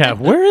that? Yeah.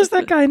 Where is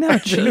that guy now?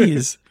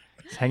 Jeez.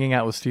 He's hanging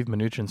out with Steve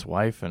Mnuchin's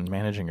wife and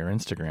managing her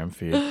Instagram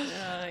feed.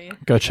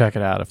 Go check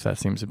it out if that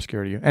seems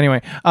obscure to you.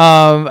 Anyway,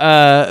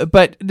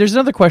 but there's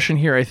another question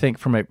here, I think,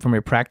 from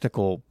a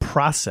practical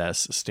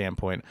process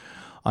standpoint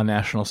on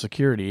national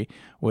security,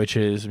 which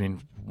is, I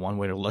mean, one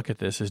way to look at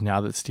this is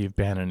now that Steve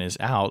Bannon is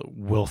out,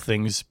 will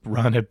things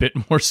run a bit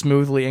more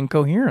smoothly and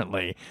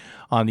coherently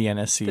on the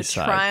NSC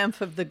side? The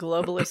triumph of the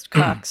globalist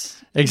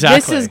cucks. Exactly.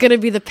 This is going to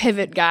be the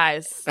pivot,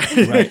 guys.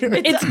 Right.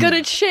 It's going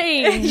to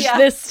change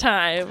this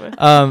time.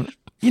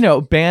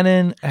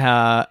 Bannon,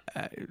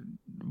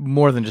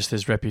 more than just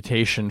his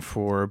reputation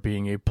for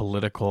being a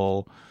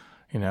political,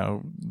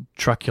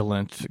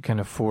 truculent kind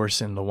of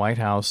force in the White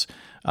House,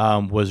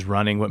 was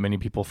running what many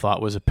people thought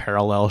was a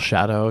parallel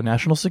shadow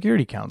National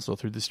Security Council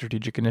through the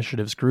Strategic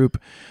Initiatives Group.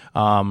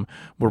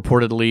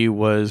 Reportedly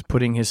was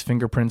putting his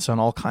fingerprints on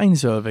all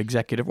kinds of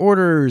executive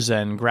orders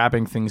and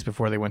grabbing things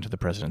before they went to the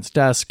president's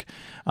desk.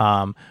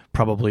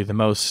 Probably the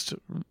most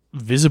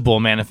visible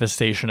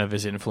manifestation of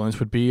his influence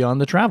would be on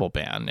the travel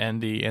ban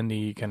and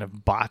the kind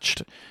of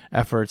botched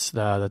efforts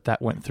that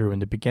went through in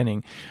the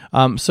beginning.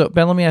 So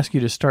Ben, let me ask you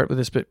to start with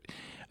this, but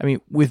I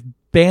mean, with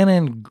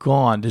Bannon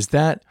gone, does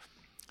that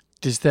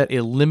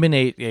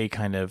eliminate a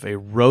kind of a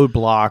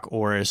roadblock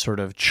or a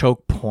sort of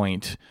choke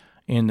point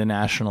in the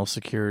National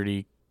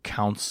Security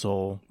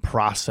Council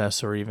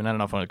process, or even, I don't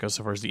know if I want to go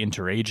so far as the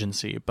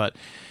interagency, but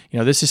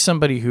this is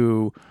somebody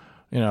who,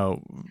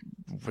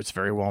 was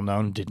very well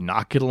known, did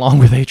not get along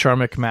with H.R.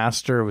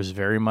 McMaster, was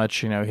very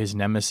much, his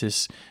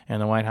nemesis in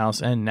the White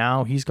House, and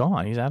now he's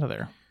gone. He's out of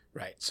there.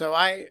 Right. So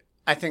I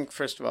think,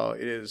 first of all,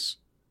 it is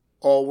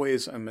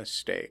always a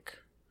mistake,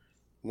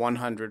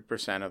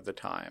 100% of the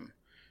time,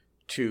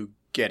 to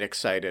get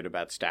excited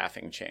about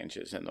staffing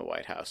changes in the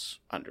White House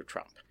under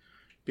Trump,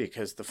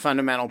 because the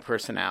fundamental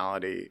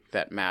personality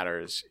that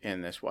matters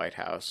in this White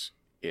House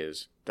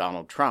is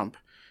Donald Trump.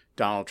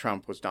 Donald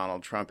Trump was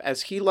Donald Trump,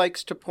 as he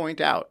likes to point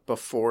out,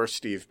 before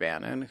Steve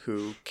Bannon,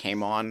 who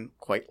came on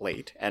quite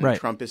late. And right.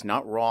 Trump is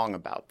not wrong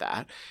about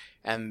that.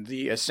 And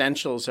the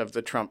essentials of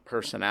the Trump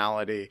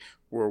personality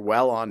were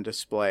well on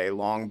display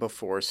long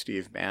before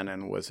Steve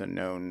Bannon was a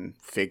known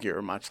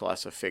figure, much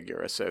less a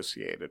figure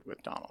associated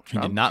with Donald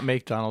Trump. He did not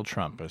make Donald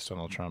Trump, as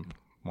Donald Trump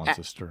wants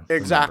us to remember.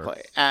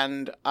 Exactly.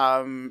 And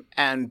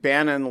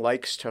Bannon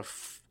likes to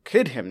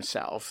kid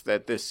himself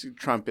that this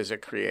Trump is a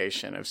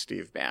creation of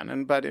Steve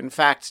Bannon, but in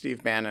fact,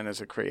 Steve Bannon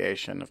is a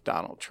creation of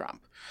Donald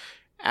Trump.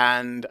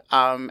 And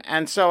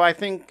so I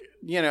think,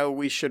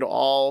 we should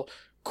all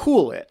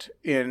cool it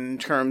in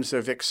terms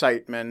of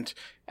excitement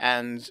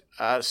and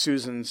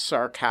Susan's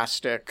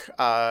sarcastic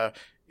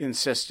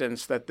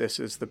insistence that this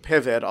is the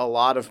pivot. A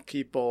lot of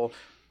people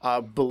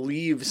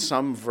believe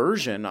some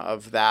version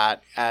of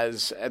that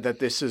as that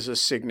this is a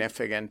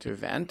significant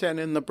event, and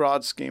in the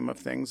broad scheme of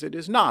things, it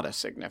is not a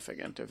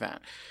significant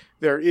event.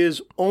 There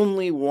is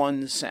only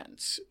one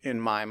sense in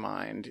my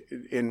mind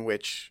in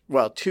which,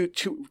 well,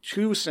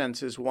 two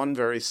senses, one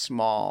very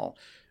small,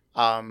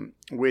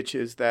 which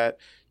is that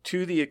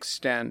to the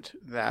extent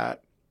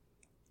that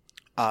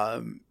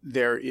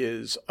there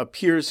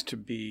appears to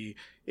be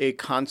a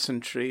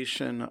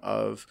concentration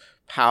of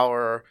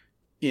power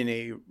in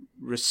a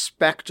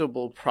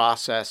respectable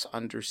process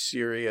under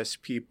serious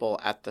people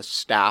at the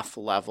staff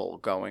level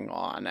going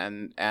on.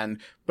 And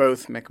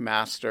both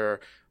McMaster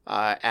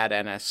at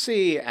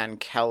NSC and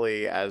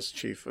Kelly as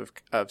chief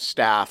of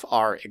staff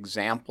are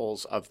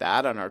examples of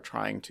that and are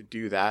trying to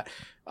do that.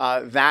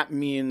 That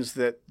means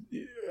that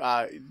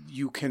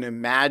you can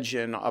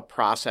imagine a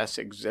process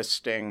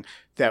existing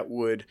that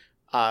would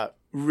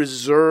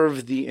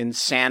reserve the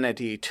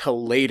insanity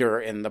till later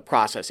in the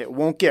process. It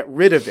won't get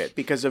rid of it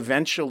because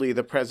eventually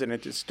the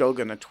president is still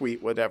going to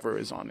tweet whatever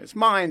is on his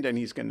mind and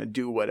he's going to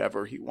do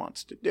whatever he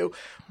wants to do.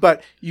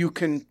 But you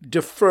can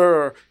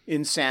defer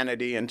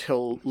insanity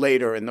until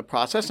later in the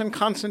process and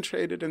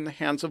concentrate it in the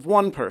hands of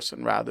one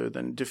person rather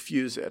than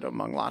diffuse it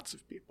among lots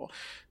of people.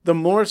 The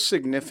more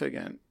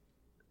significant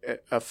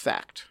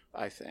effect,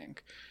 I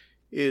think,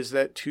 is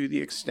that to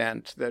the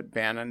extent that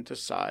Bannon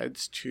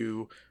decides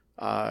to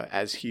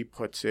as he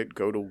puts it,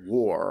 go to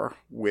war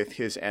with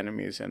his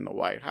enemies in the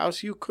White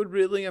House, you could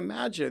really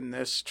imagine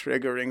this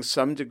triggering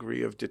some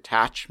degree of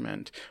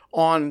detachment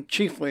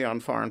chiefly on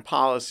foreign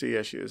policy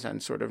issues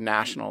and sort of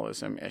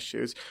nationalism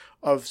issues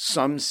of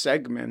some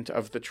segment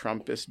of the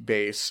Trumpist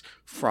base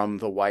from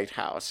the White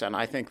House. And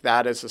I think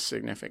that is a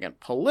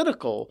significant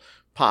political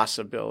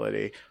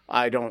possibility.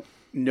 I don't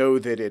know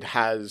that it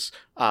has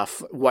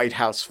White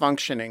House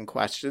functioning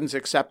questions,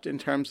 except in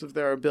terms of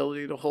their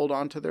ability to hold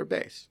on to their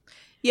base.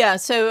 Yeah,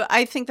 so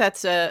I think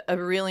that's a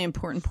really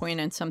important point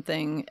and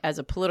something as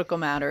a political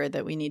matter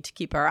that we need to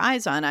keep our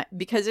eyes on,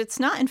 because it's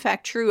not, in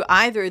fact, true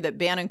either that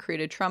Bannon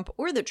created Trump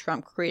or that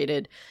Trump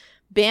created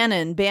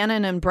Bannon.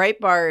 Bannon and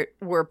Breitbart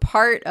were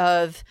part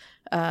of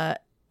a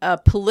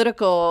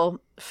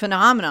political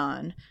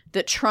phenomenon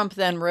that Trump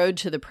then rode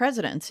to the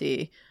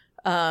presidency,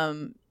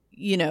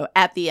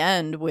 at the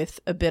end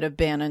with a bit of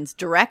Bannon's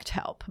direct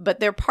help.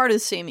 But they're part of the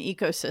same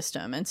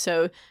ecosystem. And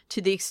so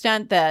to the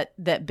extent that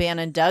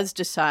Bannon does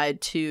decide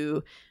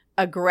to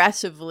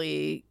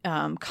aggressively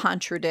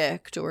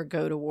contradict or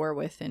go to war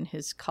with, in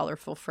his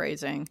colorful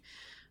phrasing,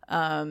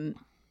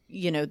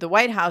 the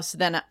White House,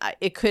 then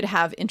it could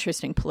have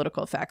interesting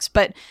political effects.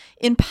 But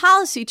in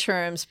policy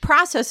terms,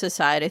 process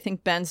aside, I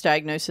think Ben's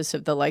diagnosis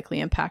of the likely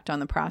impact on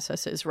the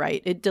process is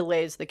right. It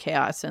delays the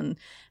chaos and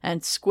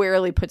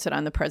squarely puts it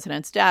on the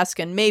president's desk.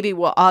 And maybe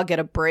we'll all get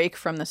a break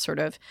from the sort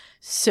of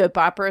soap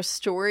opera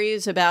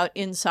stories about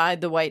inside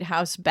the White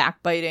House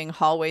backbiting,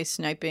 hallway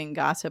sniping,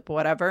 gossip,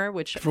 whatever.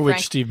 Which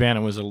Steve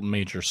Bannon was a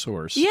major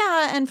source.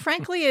 Yeah, and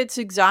frankly, it's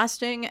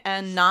exhausting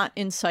and not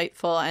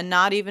insightful and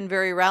not even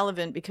very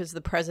relevant because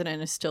the president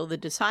is still the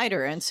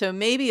decider. And so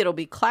maybe it'll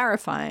be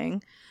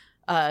clarifying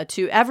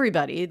to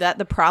everybody that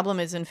the problem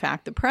is in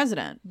fact the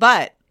president.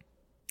 But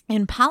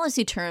in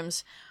policy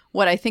terms,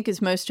 what I think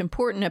is most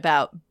important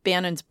about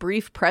Bannon's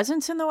brief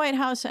presence in the White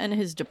House and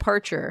his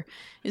departure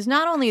is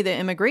not only the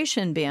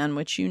immigration ban,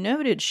 which you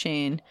noted,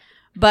 Shane,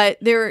 but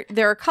there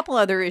are a couple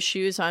other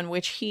issues on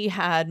which he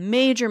had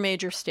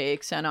major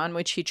stakes and on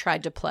which he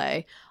tried to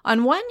play.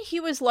 On one, he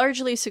was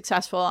largely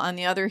successful. On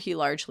the other, he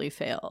largely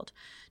failed.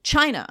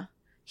 China.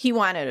 He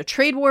wanted a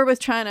trade war with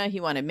China. He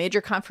wanted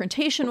major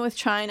confrontation with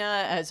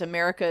China as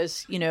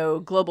America's,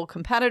 global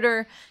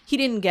competitor. He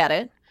didn't get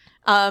it.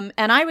 And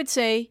I would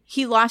say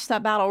he lost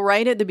that battle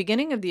right at the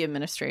beginning of the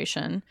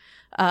administration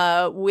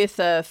with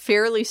a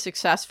fairly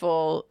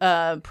successul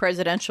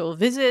presidential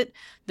visit,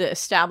 the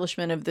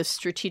establishment of the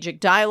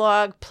strategic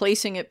dialogue,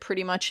 placing it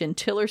pretty much in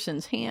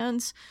Tillerson's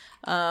hands.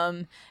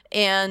 And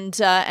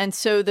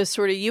so the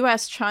sort of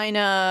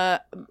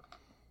U.S.-China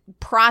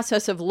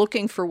process of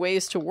looking for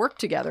ways to work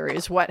together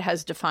is what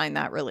has defined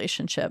that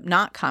relationship,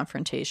 not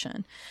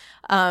confrontation.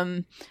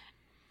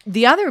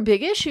 The other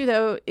big issue,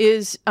 though,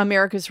 is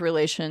America's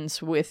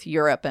relations with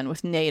Europe and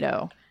with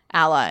NATO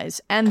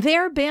allies. And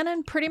there,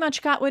 Bannon pretty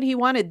much got what he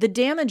wanted. The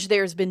damage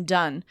there has been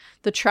done.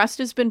 The trust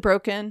has been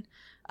broken.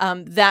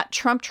 That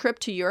Trump trip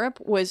to Europe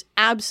was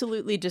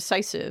absolutely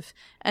decisive.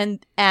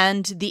 And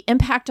the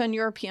impact on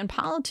European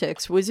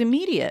politics was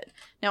immediate.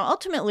 Now,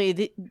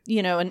 ultimately,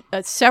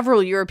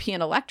 several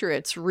European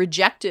electorates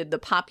rejected the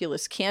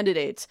populist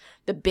candidates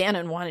that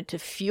Bannon wanted to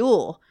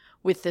fuel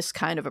with this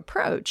kind of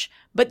approach.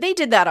 But they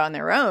did that on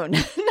their own,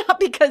 not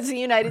because the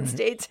United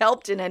States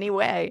helped in any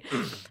way.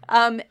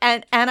 And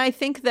I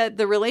think that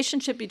the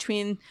relationship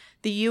between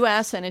the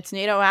U.S. and its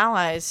NATO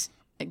allies,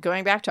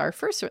 going back to our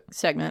first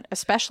segment,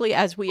 especially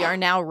as we are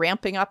now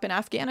ramping up in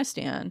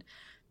Afghanistan,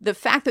 the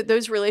fact that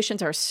those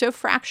relations are so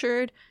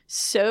fractured,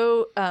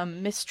 so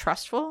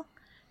mistrustful,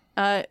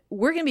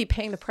 we're going to be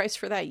paying the price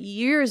for that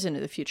years into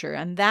the future,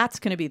 and that's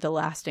going to be the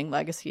lasting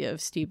legacy of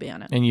Steve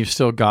Bannon. And you've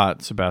still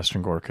got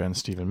Sebastian Gorka and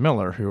Stephen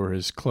Miller, who are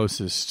his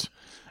closest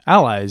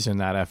allies in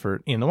that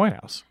effort in the White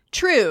House.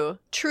 True,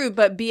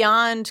 but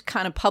beyond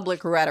kind of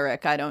public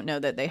rhetoric, I don't know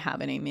that they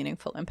have any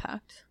meaningful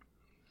impact.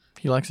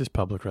 He likes his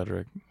public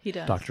rhetoric. He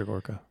does. Dr.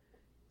 Gorka.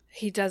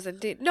 He does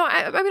indeed. No,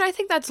 I mean, I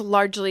think that's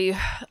largely.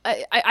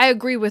 I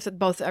agree with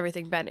both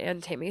everything Ben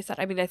and Tammy said.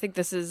 I mean, I think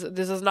this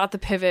is not the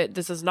pivot.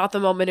 This is not the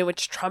moment in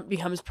which Trump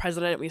becomes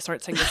president. We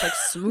start seeing this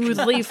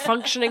smoothly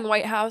functioning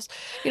White House.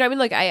 I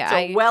mean, it's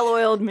a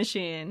well-oiled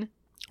machine.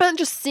 And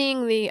just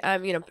seeing the,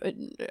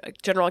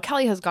 General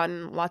Kelly has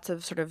gotten lots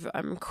of sort of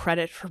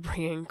credit for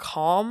bringing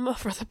calm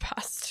for the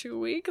past 2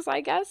 weeks, I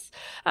guess.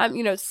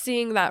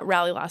 Seeing that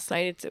rally last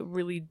night, it's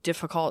really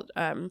difficult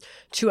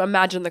to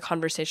imagine the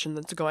conversation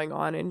that's going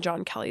on in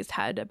John Kelly's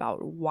head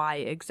about why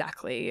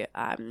exactly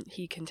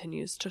he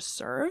continues to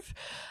serve.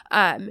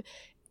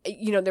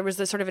 There was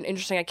this sort of an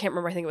interesting, I can't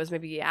remember, I think it was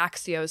maybe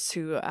Axios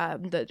who,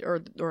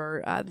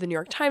 the New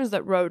York Times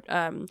that wrote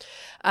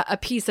a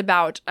piece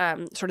about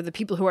sort of the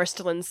people who are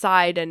still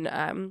inside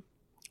and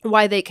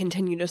why they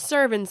continue to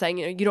serve, and saying,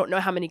 you don't know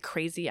how many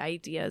crazy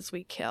ideas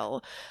we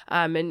kill,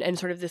 and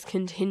sort of this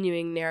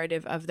continuing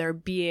narrative of there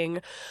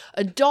being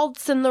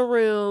adults in the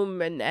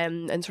room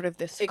and sort of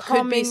this it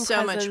calming could be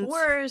so presence. much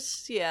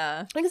worse.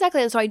 Yeah,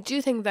 exactly. And so I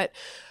do think that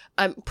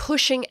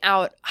pushing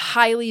out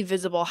highly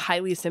visible,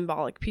 highly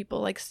symbolic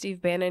people like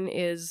Steve Bannon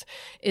is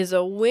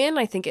a win.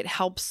 I think it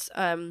helps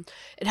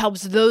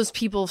those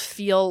people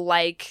feel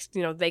like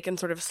they can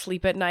sort of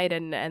sleep at night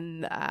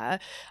and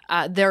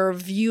their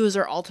views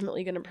are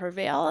ultimately going to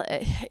prevail.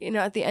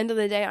 At the end of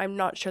the day, I'm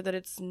not sure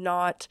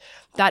that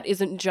that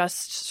isn't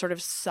just sort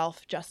of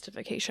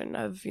self-justification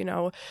of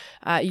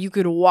you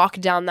could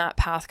walk down that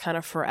path kind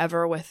of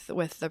forever with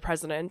the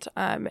president,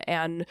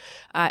 and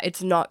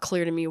it's not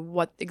clear to me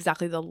what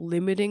exactly the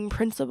limiting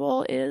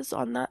principle is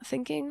on that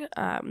thinking.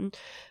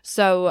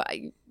 So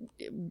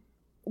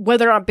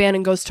whether or not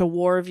Bannon goes to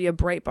war via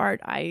Breitbart,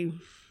 I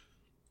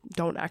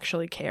don't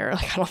actually care.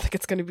 I don't think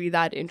it's going to be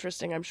that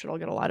interesting. I'm sure it'll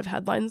get a lot of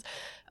headlines.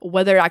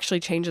 Whether it actually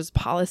changes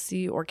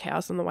policy or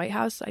chaos in the White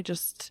House, I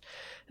just,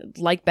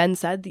 like Ben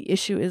said, the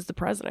issue is the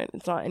president.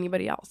 It's not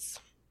anybody else.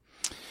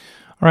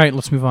 All right,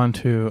 let's move on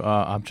to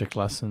object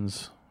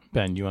lessons.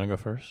 Ben, you want to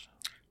go first?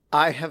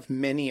 I have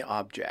many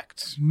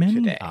objects Many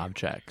today.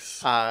 objects.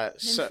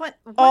 So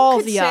All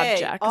could the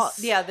say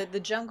objects. the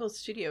Jungle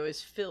Studio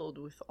is filled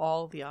with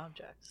all the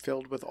objects.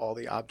 filled with all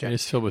the It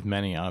objects. is filled with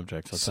many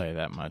objects, I'll tell you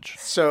that much.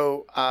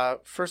 So,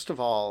 first of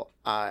all,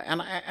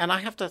 and I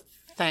have to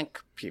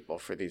thank people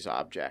for these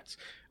objects.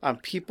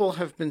 People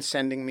have been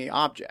sending me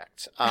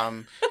objects.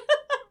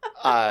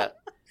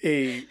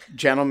 A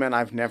gentleman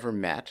I've never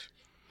met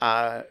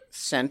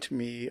sent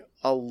me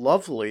a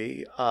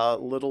lovely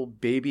little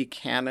baby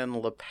cannon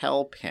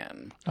lapel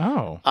pin,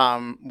 Oh.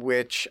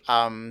 which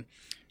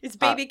Is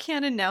Baby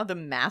Cannon now the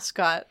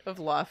mascot of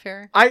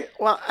Lawfare? I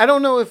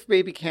don't know if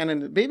Baby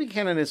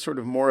Cannon is sort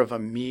of more of a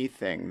me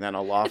thing than a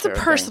lawfare. It's a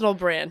thing. personal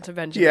brand to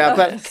Benjamin. Yeah,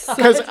 but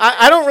because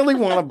I don't really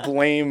want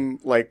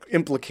to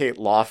implicate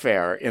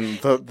Lawfare in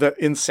the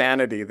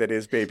insanity that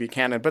is Baby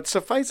Cannon. But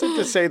suffice it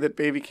to say that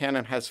Baby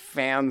Cannon has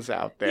fans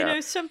out there. You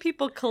know, some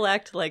people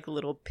collect like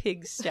little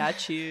pig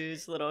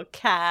statues, little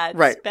cats.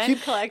 Right. Ben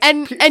collects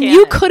and you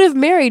cannons. could have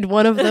married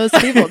one of those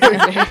people.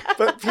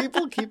 But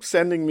people keep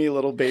sending me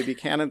little Baby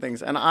Cannon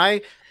things, and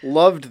I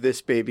loved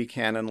this Baby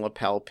Cannon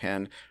lapel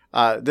pin.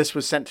 This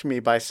was sent to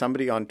me by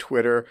somebody on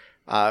Twitter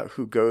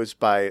who goes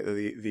by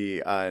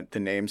the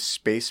name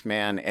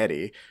Spaceman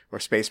Eddie or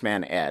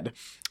Spaceman Ed.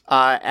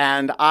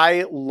 And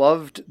I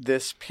loved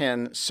this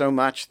pin so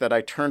much that I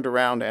turned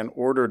around and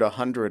ordered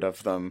 100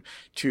 of them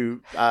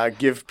to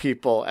give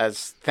people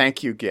as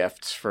thank you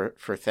gifts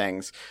for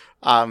things.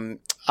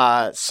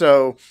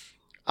 So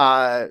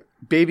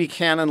Baby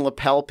Cannon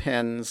lapel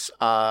pins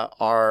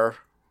are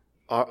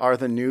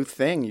the new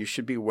thing. You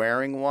should be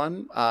wearing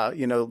one.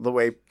 The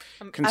way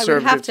I would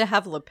conservatives have to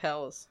have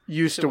lapels.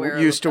 used to wear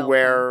a to lapel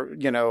wear,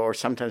 or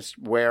sometimes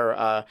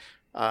wear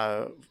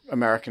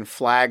American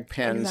flag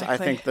pins. Exactly. I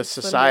think the It's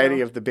the Society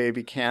new. of the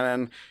Baby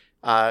Cannon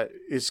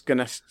is going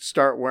to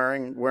start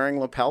wearing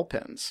lapel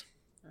pins.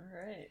 All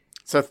right.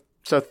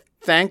 So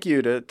thank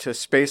you to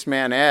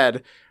Spaceman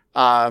Ed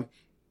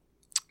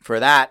for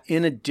that.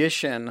 In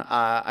addition,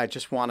 I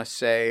just want to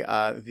say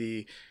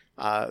the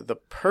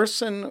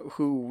person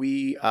who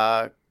we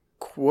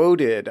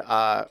quoted,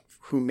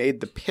 who made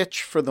the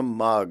pitch for the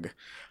mug,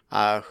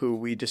 who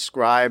we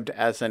described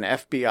as an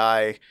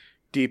FBI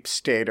deep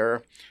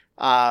stater,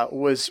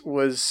 was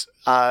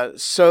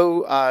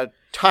so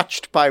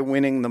touched by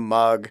winning the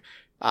mug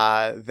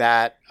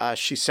that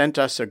she sent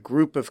us a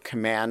group of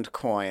command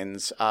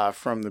coins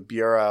from the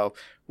Bureau,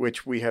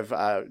 which we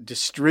have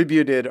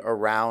distributed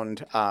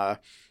around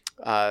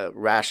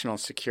Rational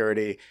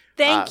Security.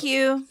 Thank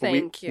you.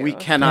 Thank you. We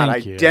cannot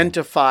Thank you.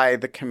 identify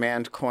the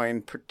command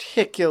coin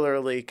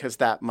particularly because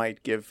that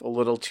might give a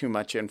little too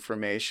much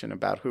information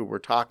about who we're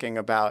talking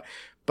about.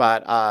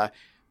 But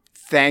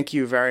thank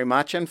you very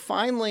much. And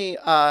finally,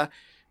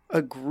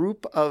 a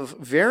group of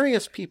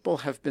various people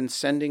have been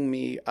sending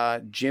me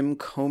Jim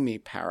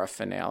Comey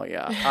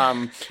paraphernalia.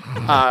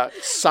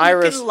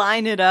 Cyrus You can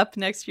line it up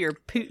next to your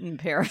Putin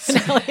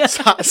paraphernalia.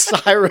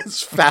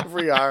 Cyrus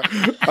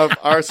Favriar of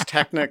Ars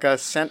Technica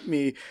sent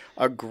me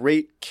a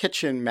great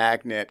kitchen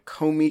magnet.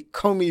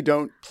 Comey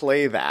don't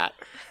play that.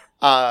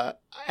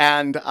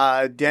 And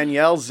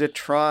Danielle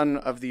Zitron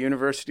of the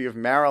University of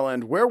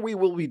Maryland, where we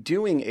will be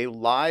doing a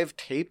live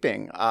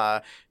taping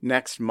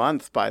next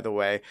month, by the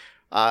way,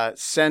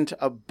 sent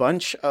a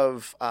bunch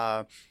of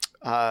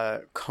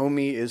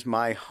Comey is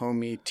my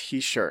homie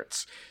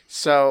t-shirts.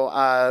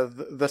 So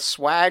the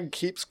swag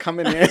keeps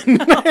coming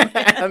in.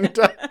 And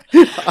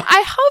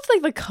I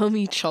hope the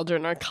Comey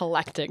children are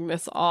collecting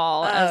this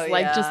all as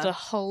yeah. just a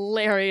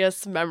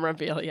hilarious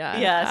memorabilia.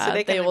 Yeah, so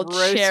they can will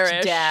roast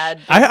cherish.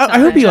 Dad. I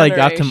hope he got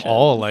them generation.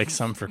 all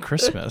some for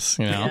Christmas,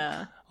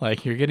 Yeah.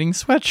 Like you're getting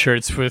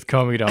sweatshirts with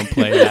Comey Don't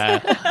Play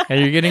That, and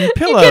you're getting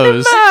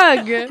pillows,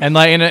 Mug. and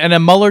and a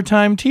Mueller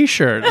Time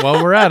T-shirt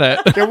while we're at it.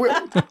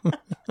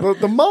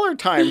 the Mueller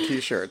Time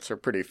t-shirts are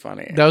pretty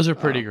funny. Those are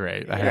pretty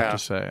great. I yeah.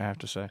 have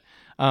to say.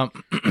 I'm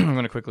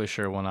going to quickly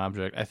share one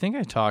object. I think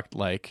I talked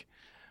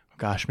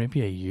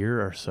maybe a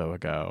year or so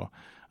ago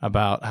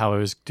about how I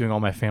was doing all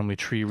my family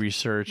tree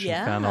research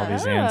and found all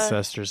these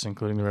ancestors,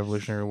 including the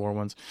Revolutionary War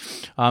ones.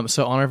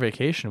 So on our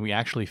vacation, we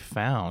actually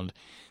found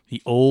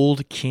the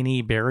Old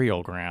Kinney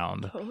Burial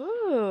Ground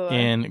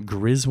in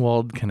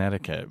Griswold,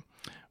 Connecticut,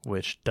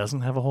 which doesn't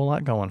have a whole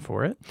lot going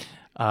for it.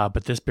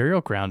 But this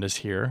burial ground is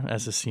here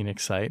as a scenic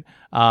site.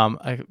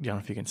 I don't know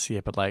if you can see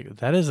it, but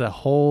that is a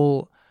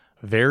whole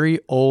very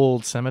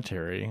old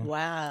cemetery.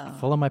 Wow.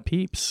 Full of my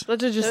peeps.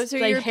 Those are just Those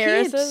are your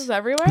Harris's peeps.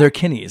 everywhere? They're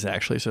Kinneys,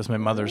 actually, so it's my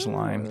mother's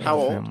line of How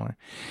the old? family.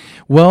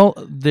 Well,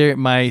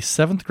 my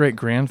seventh great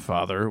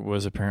grandfather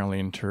was apparently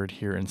interred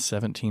here in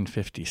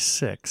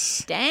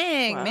 1756.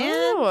 Dang, man.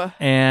 Oh.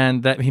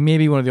 And that he may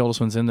be one of the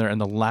oldest ones in there.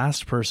 And the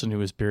last person who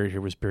was buried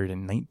here was buried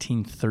in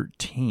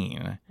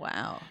 1913.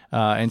 Wow.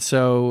 And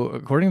so,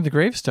 according to the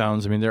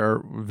gravestones, there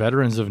are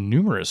veterans of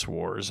numerous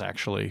wars,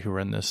 actually, who are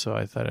in this. So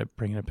I thought I'd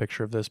bring in a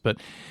picture of this. But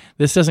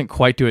this doesn't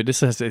quite do it.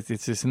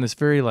 It's in this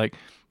very,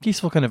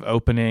 peaceful kind of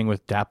opening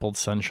with dappled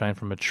sunshine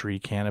from a tree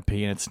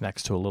canopy, and it's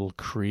next to a little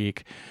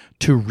creek.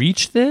 To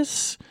reach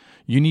this,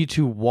 you need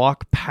to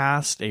walk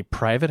past a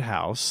private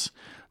house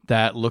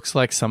that looks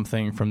like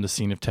something from the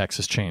scene of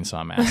Texas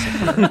Chainsaw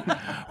Massacre,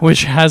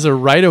 which has a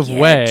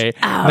right-of-way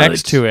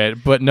next to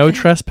it, but no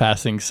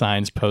trespassing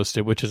signs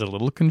posted, which is a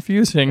little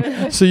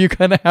confusing. So you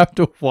kind of have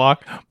to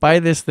walk by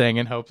this thing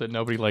and hope that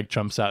nobody like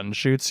jumps out and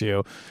shoots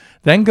you.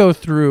 Then go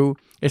through,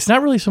 it's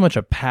not really so much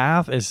a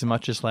path as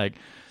much as like,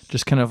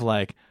 just kind of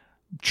like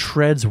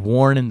treads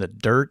worn in the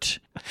dirt.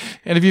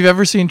 And if you've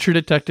ever seen True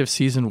Detective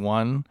season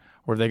 1,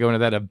 where they go into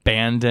that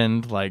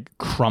abandoned, like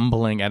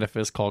crumbling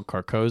edifice called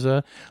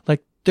Carcosa,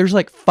 like there's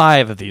like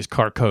 5 of these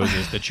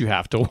Carcosas that you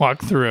have to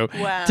walk through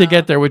to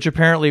get there, which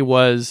apparently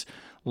was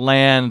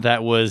land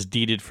that was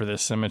deeded for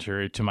this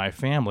cemetery to my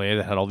family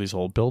that had all these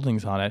old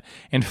buildings on it.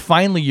 And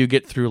finally you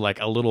get through like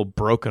a little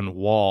broken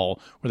wall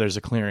where there's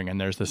a clearing and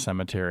there's the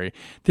cemetery.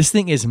 This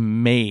thing is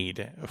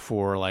made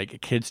for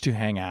like kids to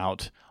hang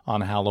out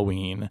on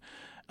Halloween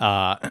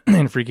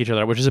and freak each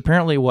other out, which is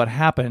apparently what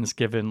happens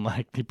given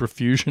like the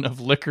profusion of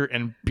liquor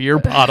and beer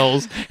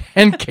bottles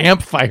and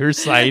campfire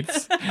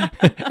sites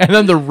and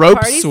then the rope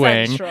Party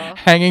swing Central.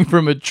 hanging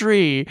from a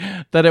tree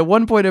that at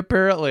one point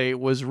apparently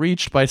was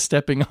reached by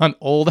stepping on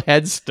old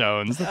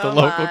headstones that the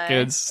local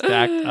kids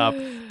stacked up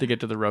to get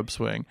to the rope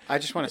swing. I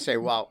just want to say,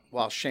 while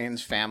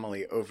Shane's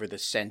family over the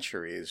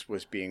centuries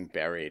was being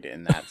buried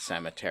in that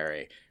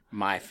cemetery,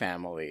 my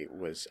family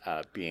was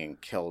being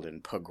killed in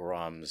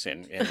pogroms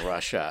in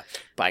Russia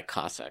by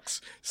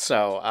Cossacks.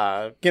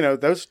 So,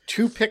 those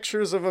 2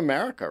 pictures of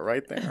America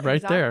right there. Right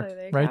Exactly, there.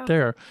 there you Right go.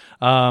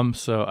 there.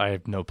 So I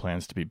have no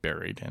plans to be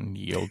buried in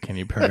Ye Old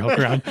Kenny Burial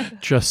Ground,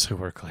 just so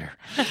we're clear.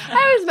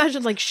 I always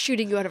imagine like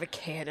shooting you out of a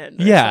cannon.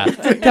 or Yeah,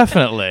 something.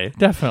 definitely.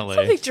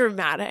 Something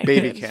dramatic.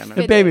 Baby cannon.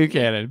 The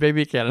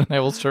baby cannon. I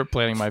will start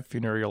planning my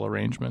funeral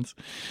arrangements.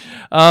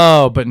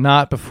 Oh, but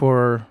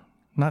hopefully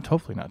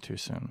not too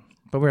soon.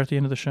 But we're at the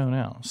end of the show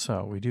now,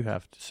 so we do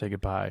have to say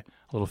goodbye.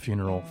 A little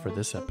funeral for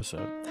this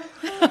episode.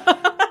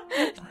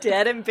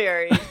 Dead and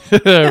buried.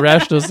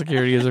 Rational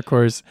Security is, of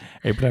course,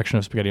 a production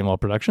of Spaghetti and Law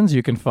Productions.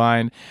 You can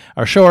find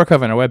our show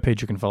archive on our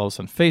webpage. You can follow us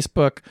on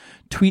Facebook.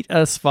 Tweet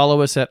us.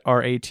 Follow us at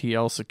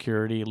RATL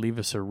Security. Leave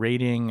us a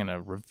rating and a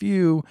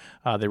review.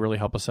 They really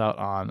help us out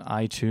on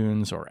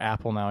iTunes or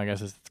Apple now, I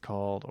guess as it's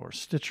called, or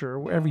Stitcher, or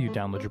wherever you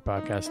download your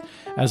podcast.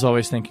 As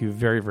always, thank you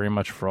very, very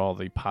much for all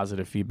the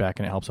positive feedback,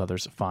 and it helps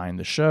others find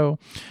the show.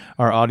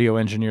 Our audio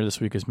engineer this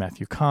week is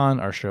Matthew Kahn.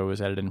 Our show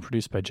is edited and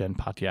produced by Jen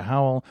Patia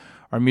Howell.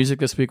 Our music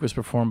this week was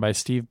performed by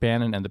Steve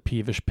Bannon and the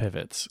Peevish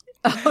Pivots.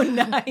 Oh,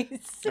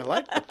 nice. I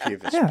like the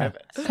Peevish Yeah,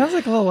 pivot. sounds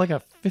like a little like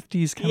a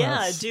 50s kind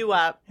Yeah, of...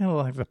 doo-wop.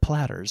 like the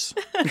Platters.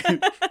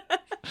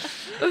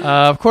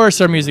 Of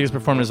course, our music is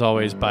performed as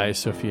always by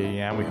Sophia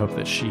Yan. We hope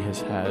that she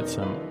has had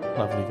some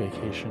lovely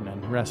vacation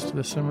and rest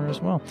this summer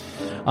as well.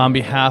 On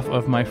behalf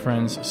of my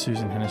friends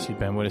Susan Hennessy,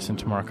 Ben Wittes, and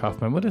Tamara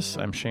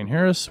Kaufman-Wittes, I'm Shane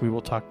Harris. We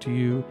will talk to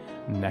you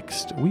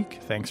next week.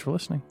 Thanks for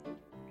listening.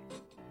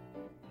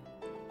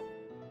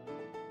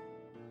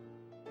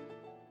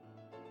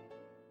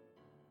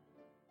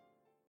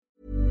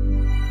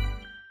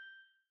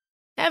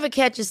 Ever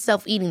catch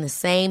yourself eating the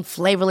same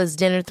flavorless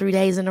dinner 3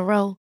 days in a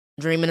row?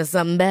 Dreaming of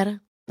something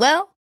better?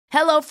 Well,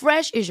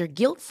 HelloFresh is your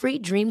guilt-free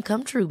dream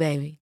come true,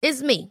 baby.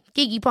 It's me,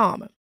 Keke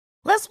Palmer.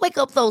 Let's wake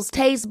up those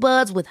taste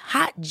buds with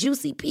hot,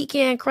 juicy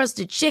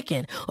pecan-crusted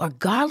chicken or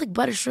garlic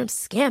butter shrimp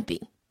scampi.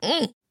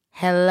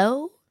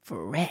 Hello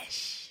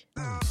Fresh.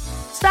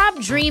 Stop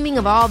dreaming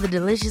of all the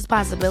delicious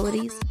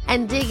possibilities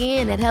and dig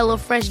in at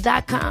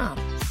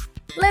HelloFresh.com.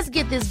 Let's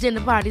get this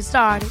dinner party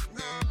started.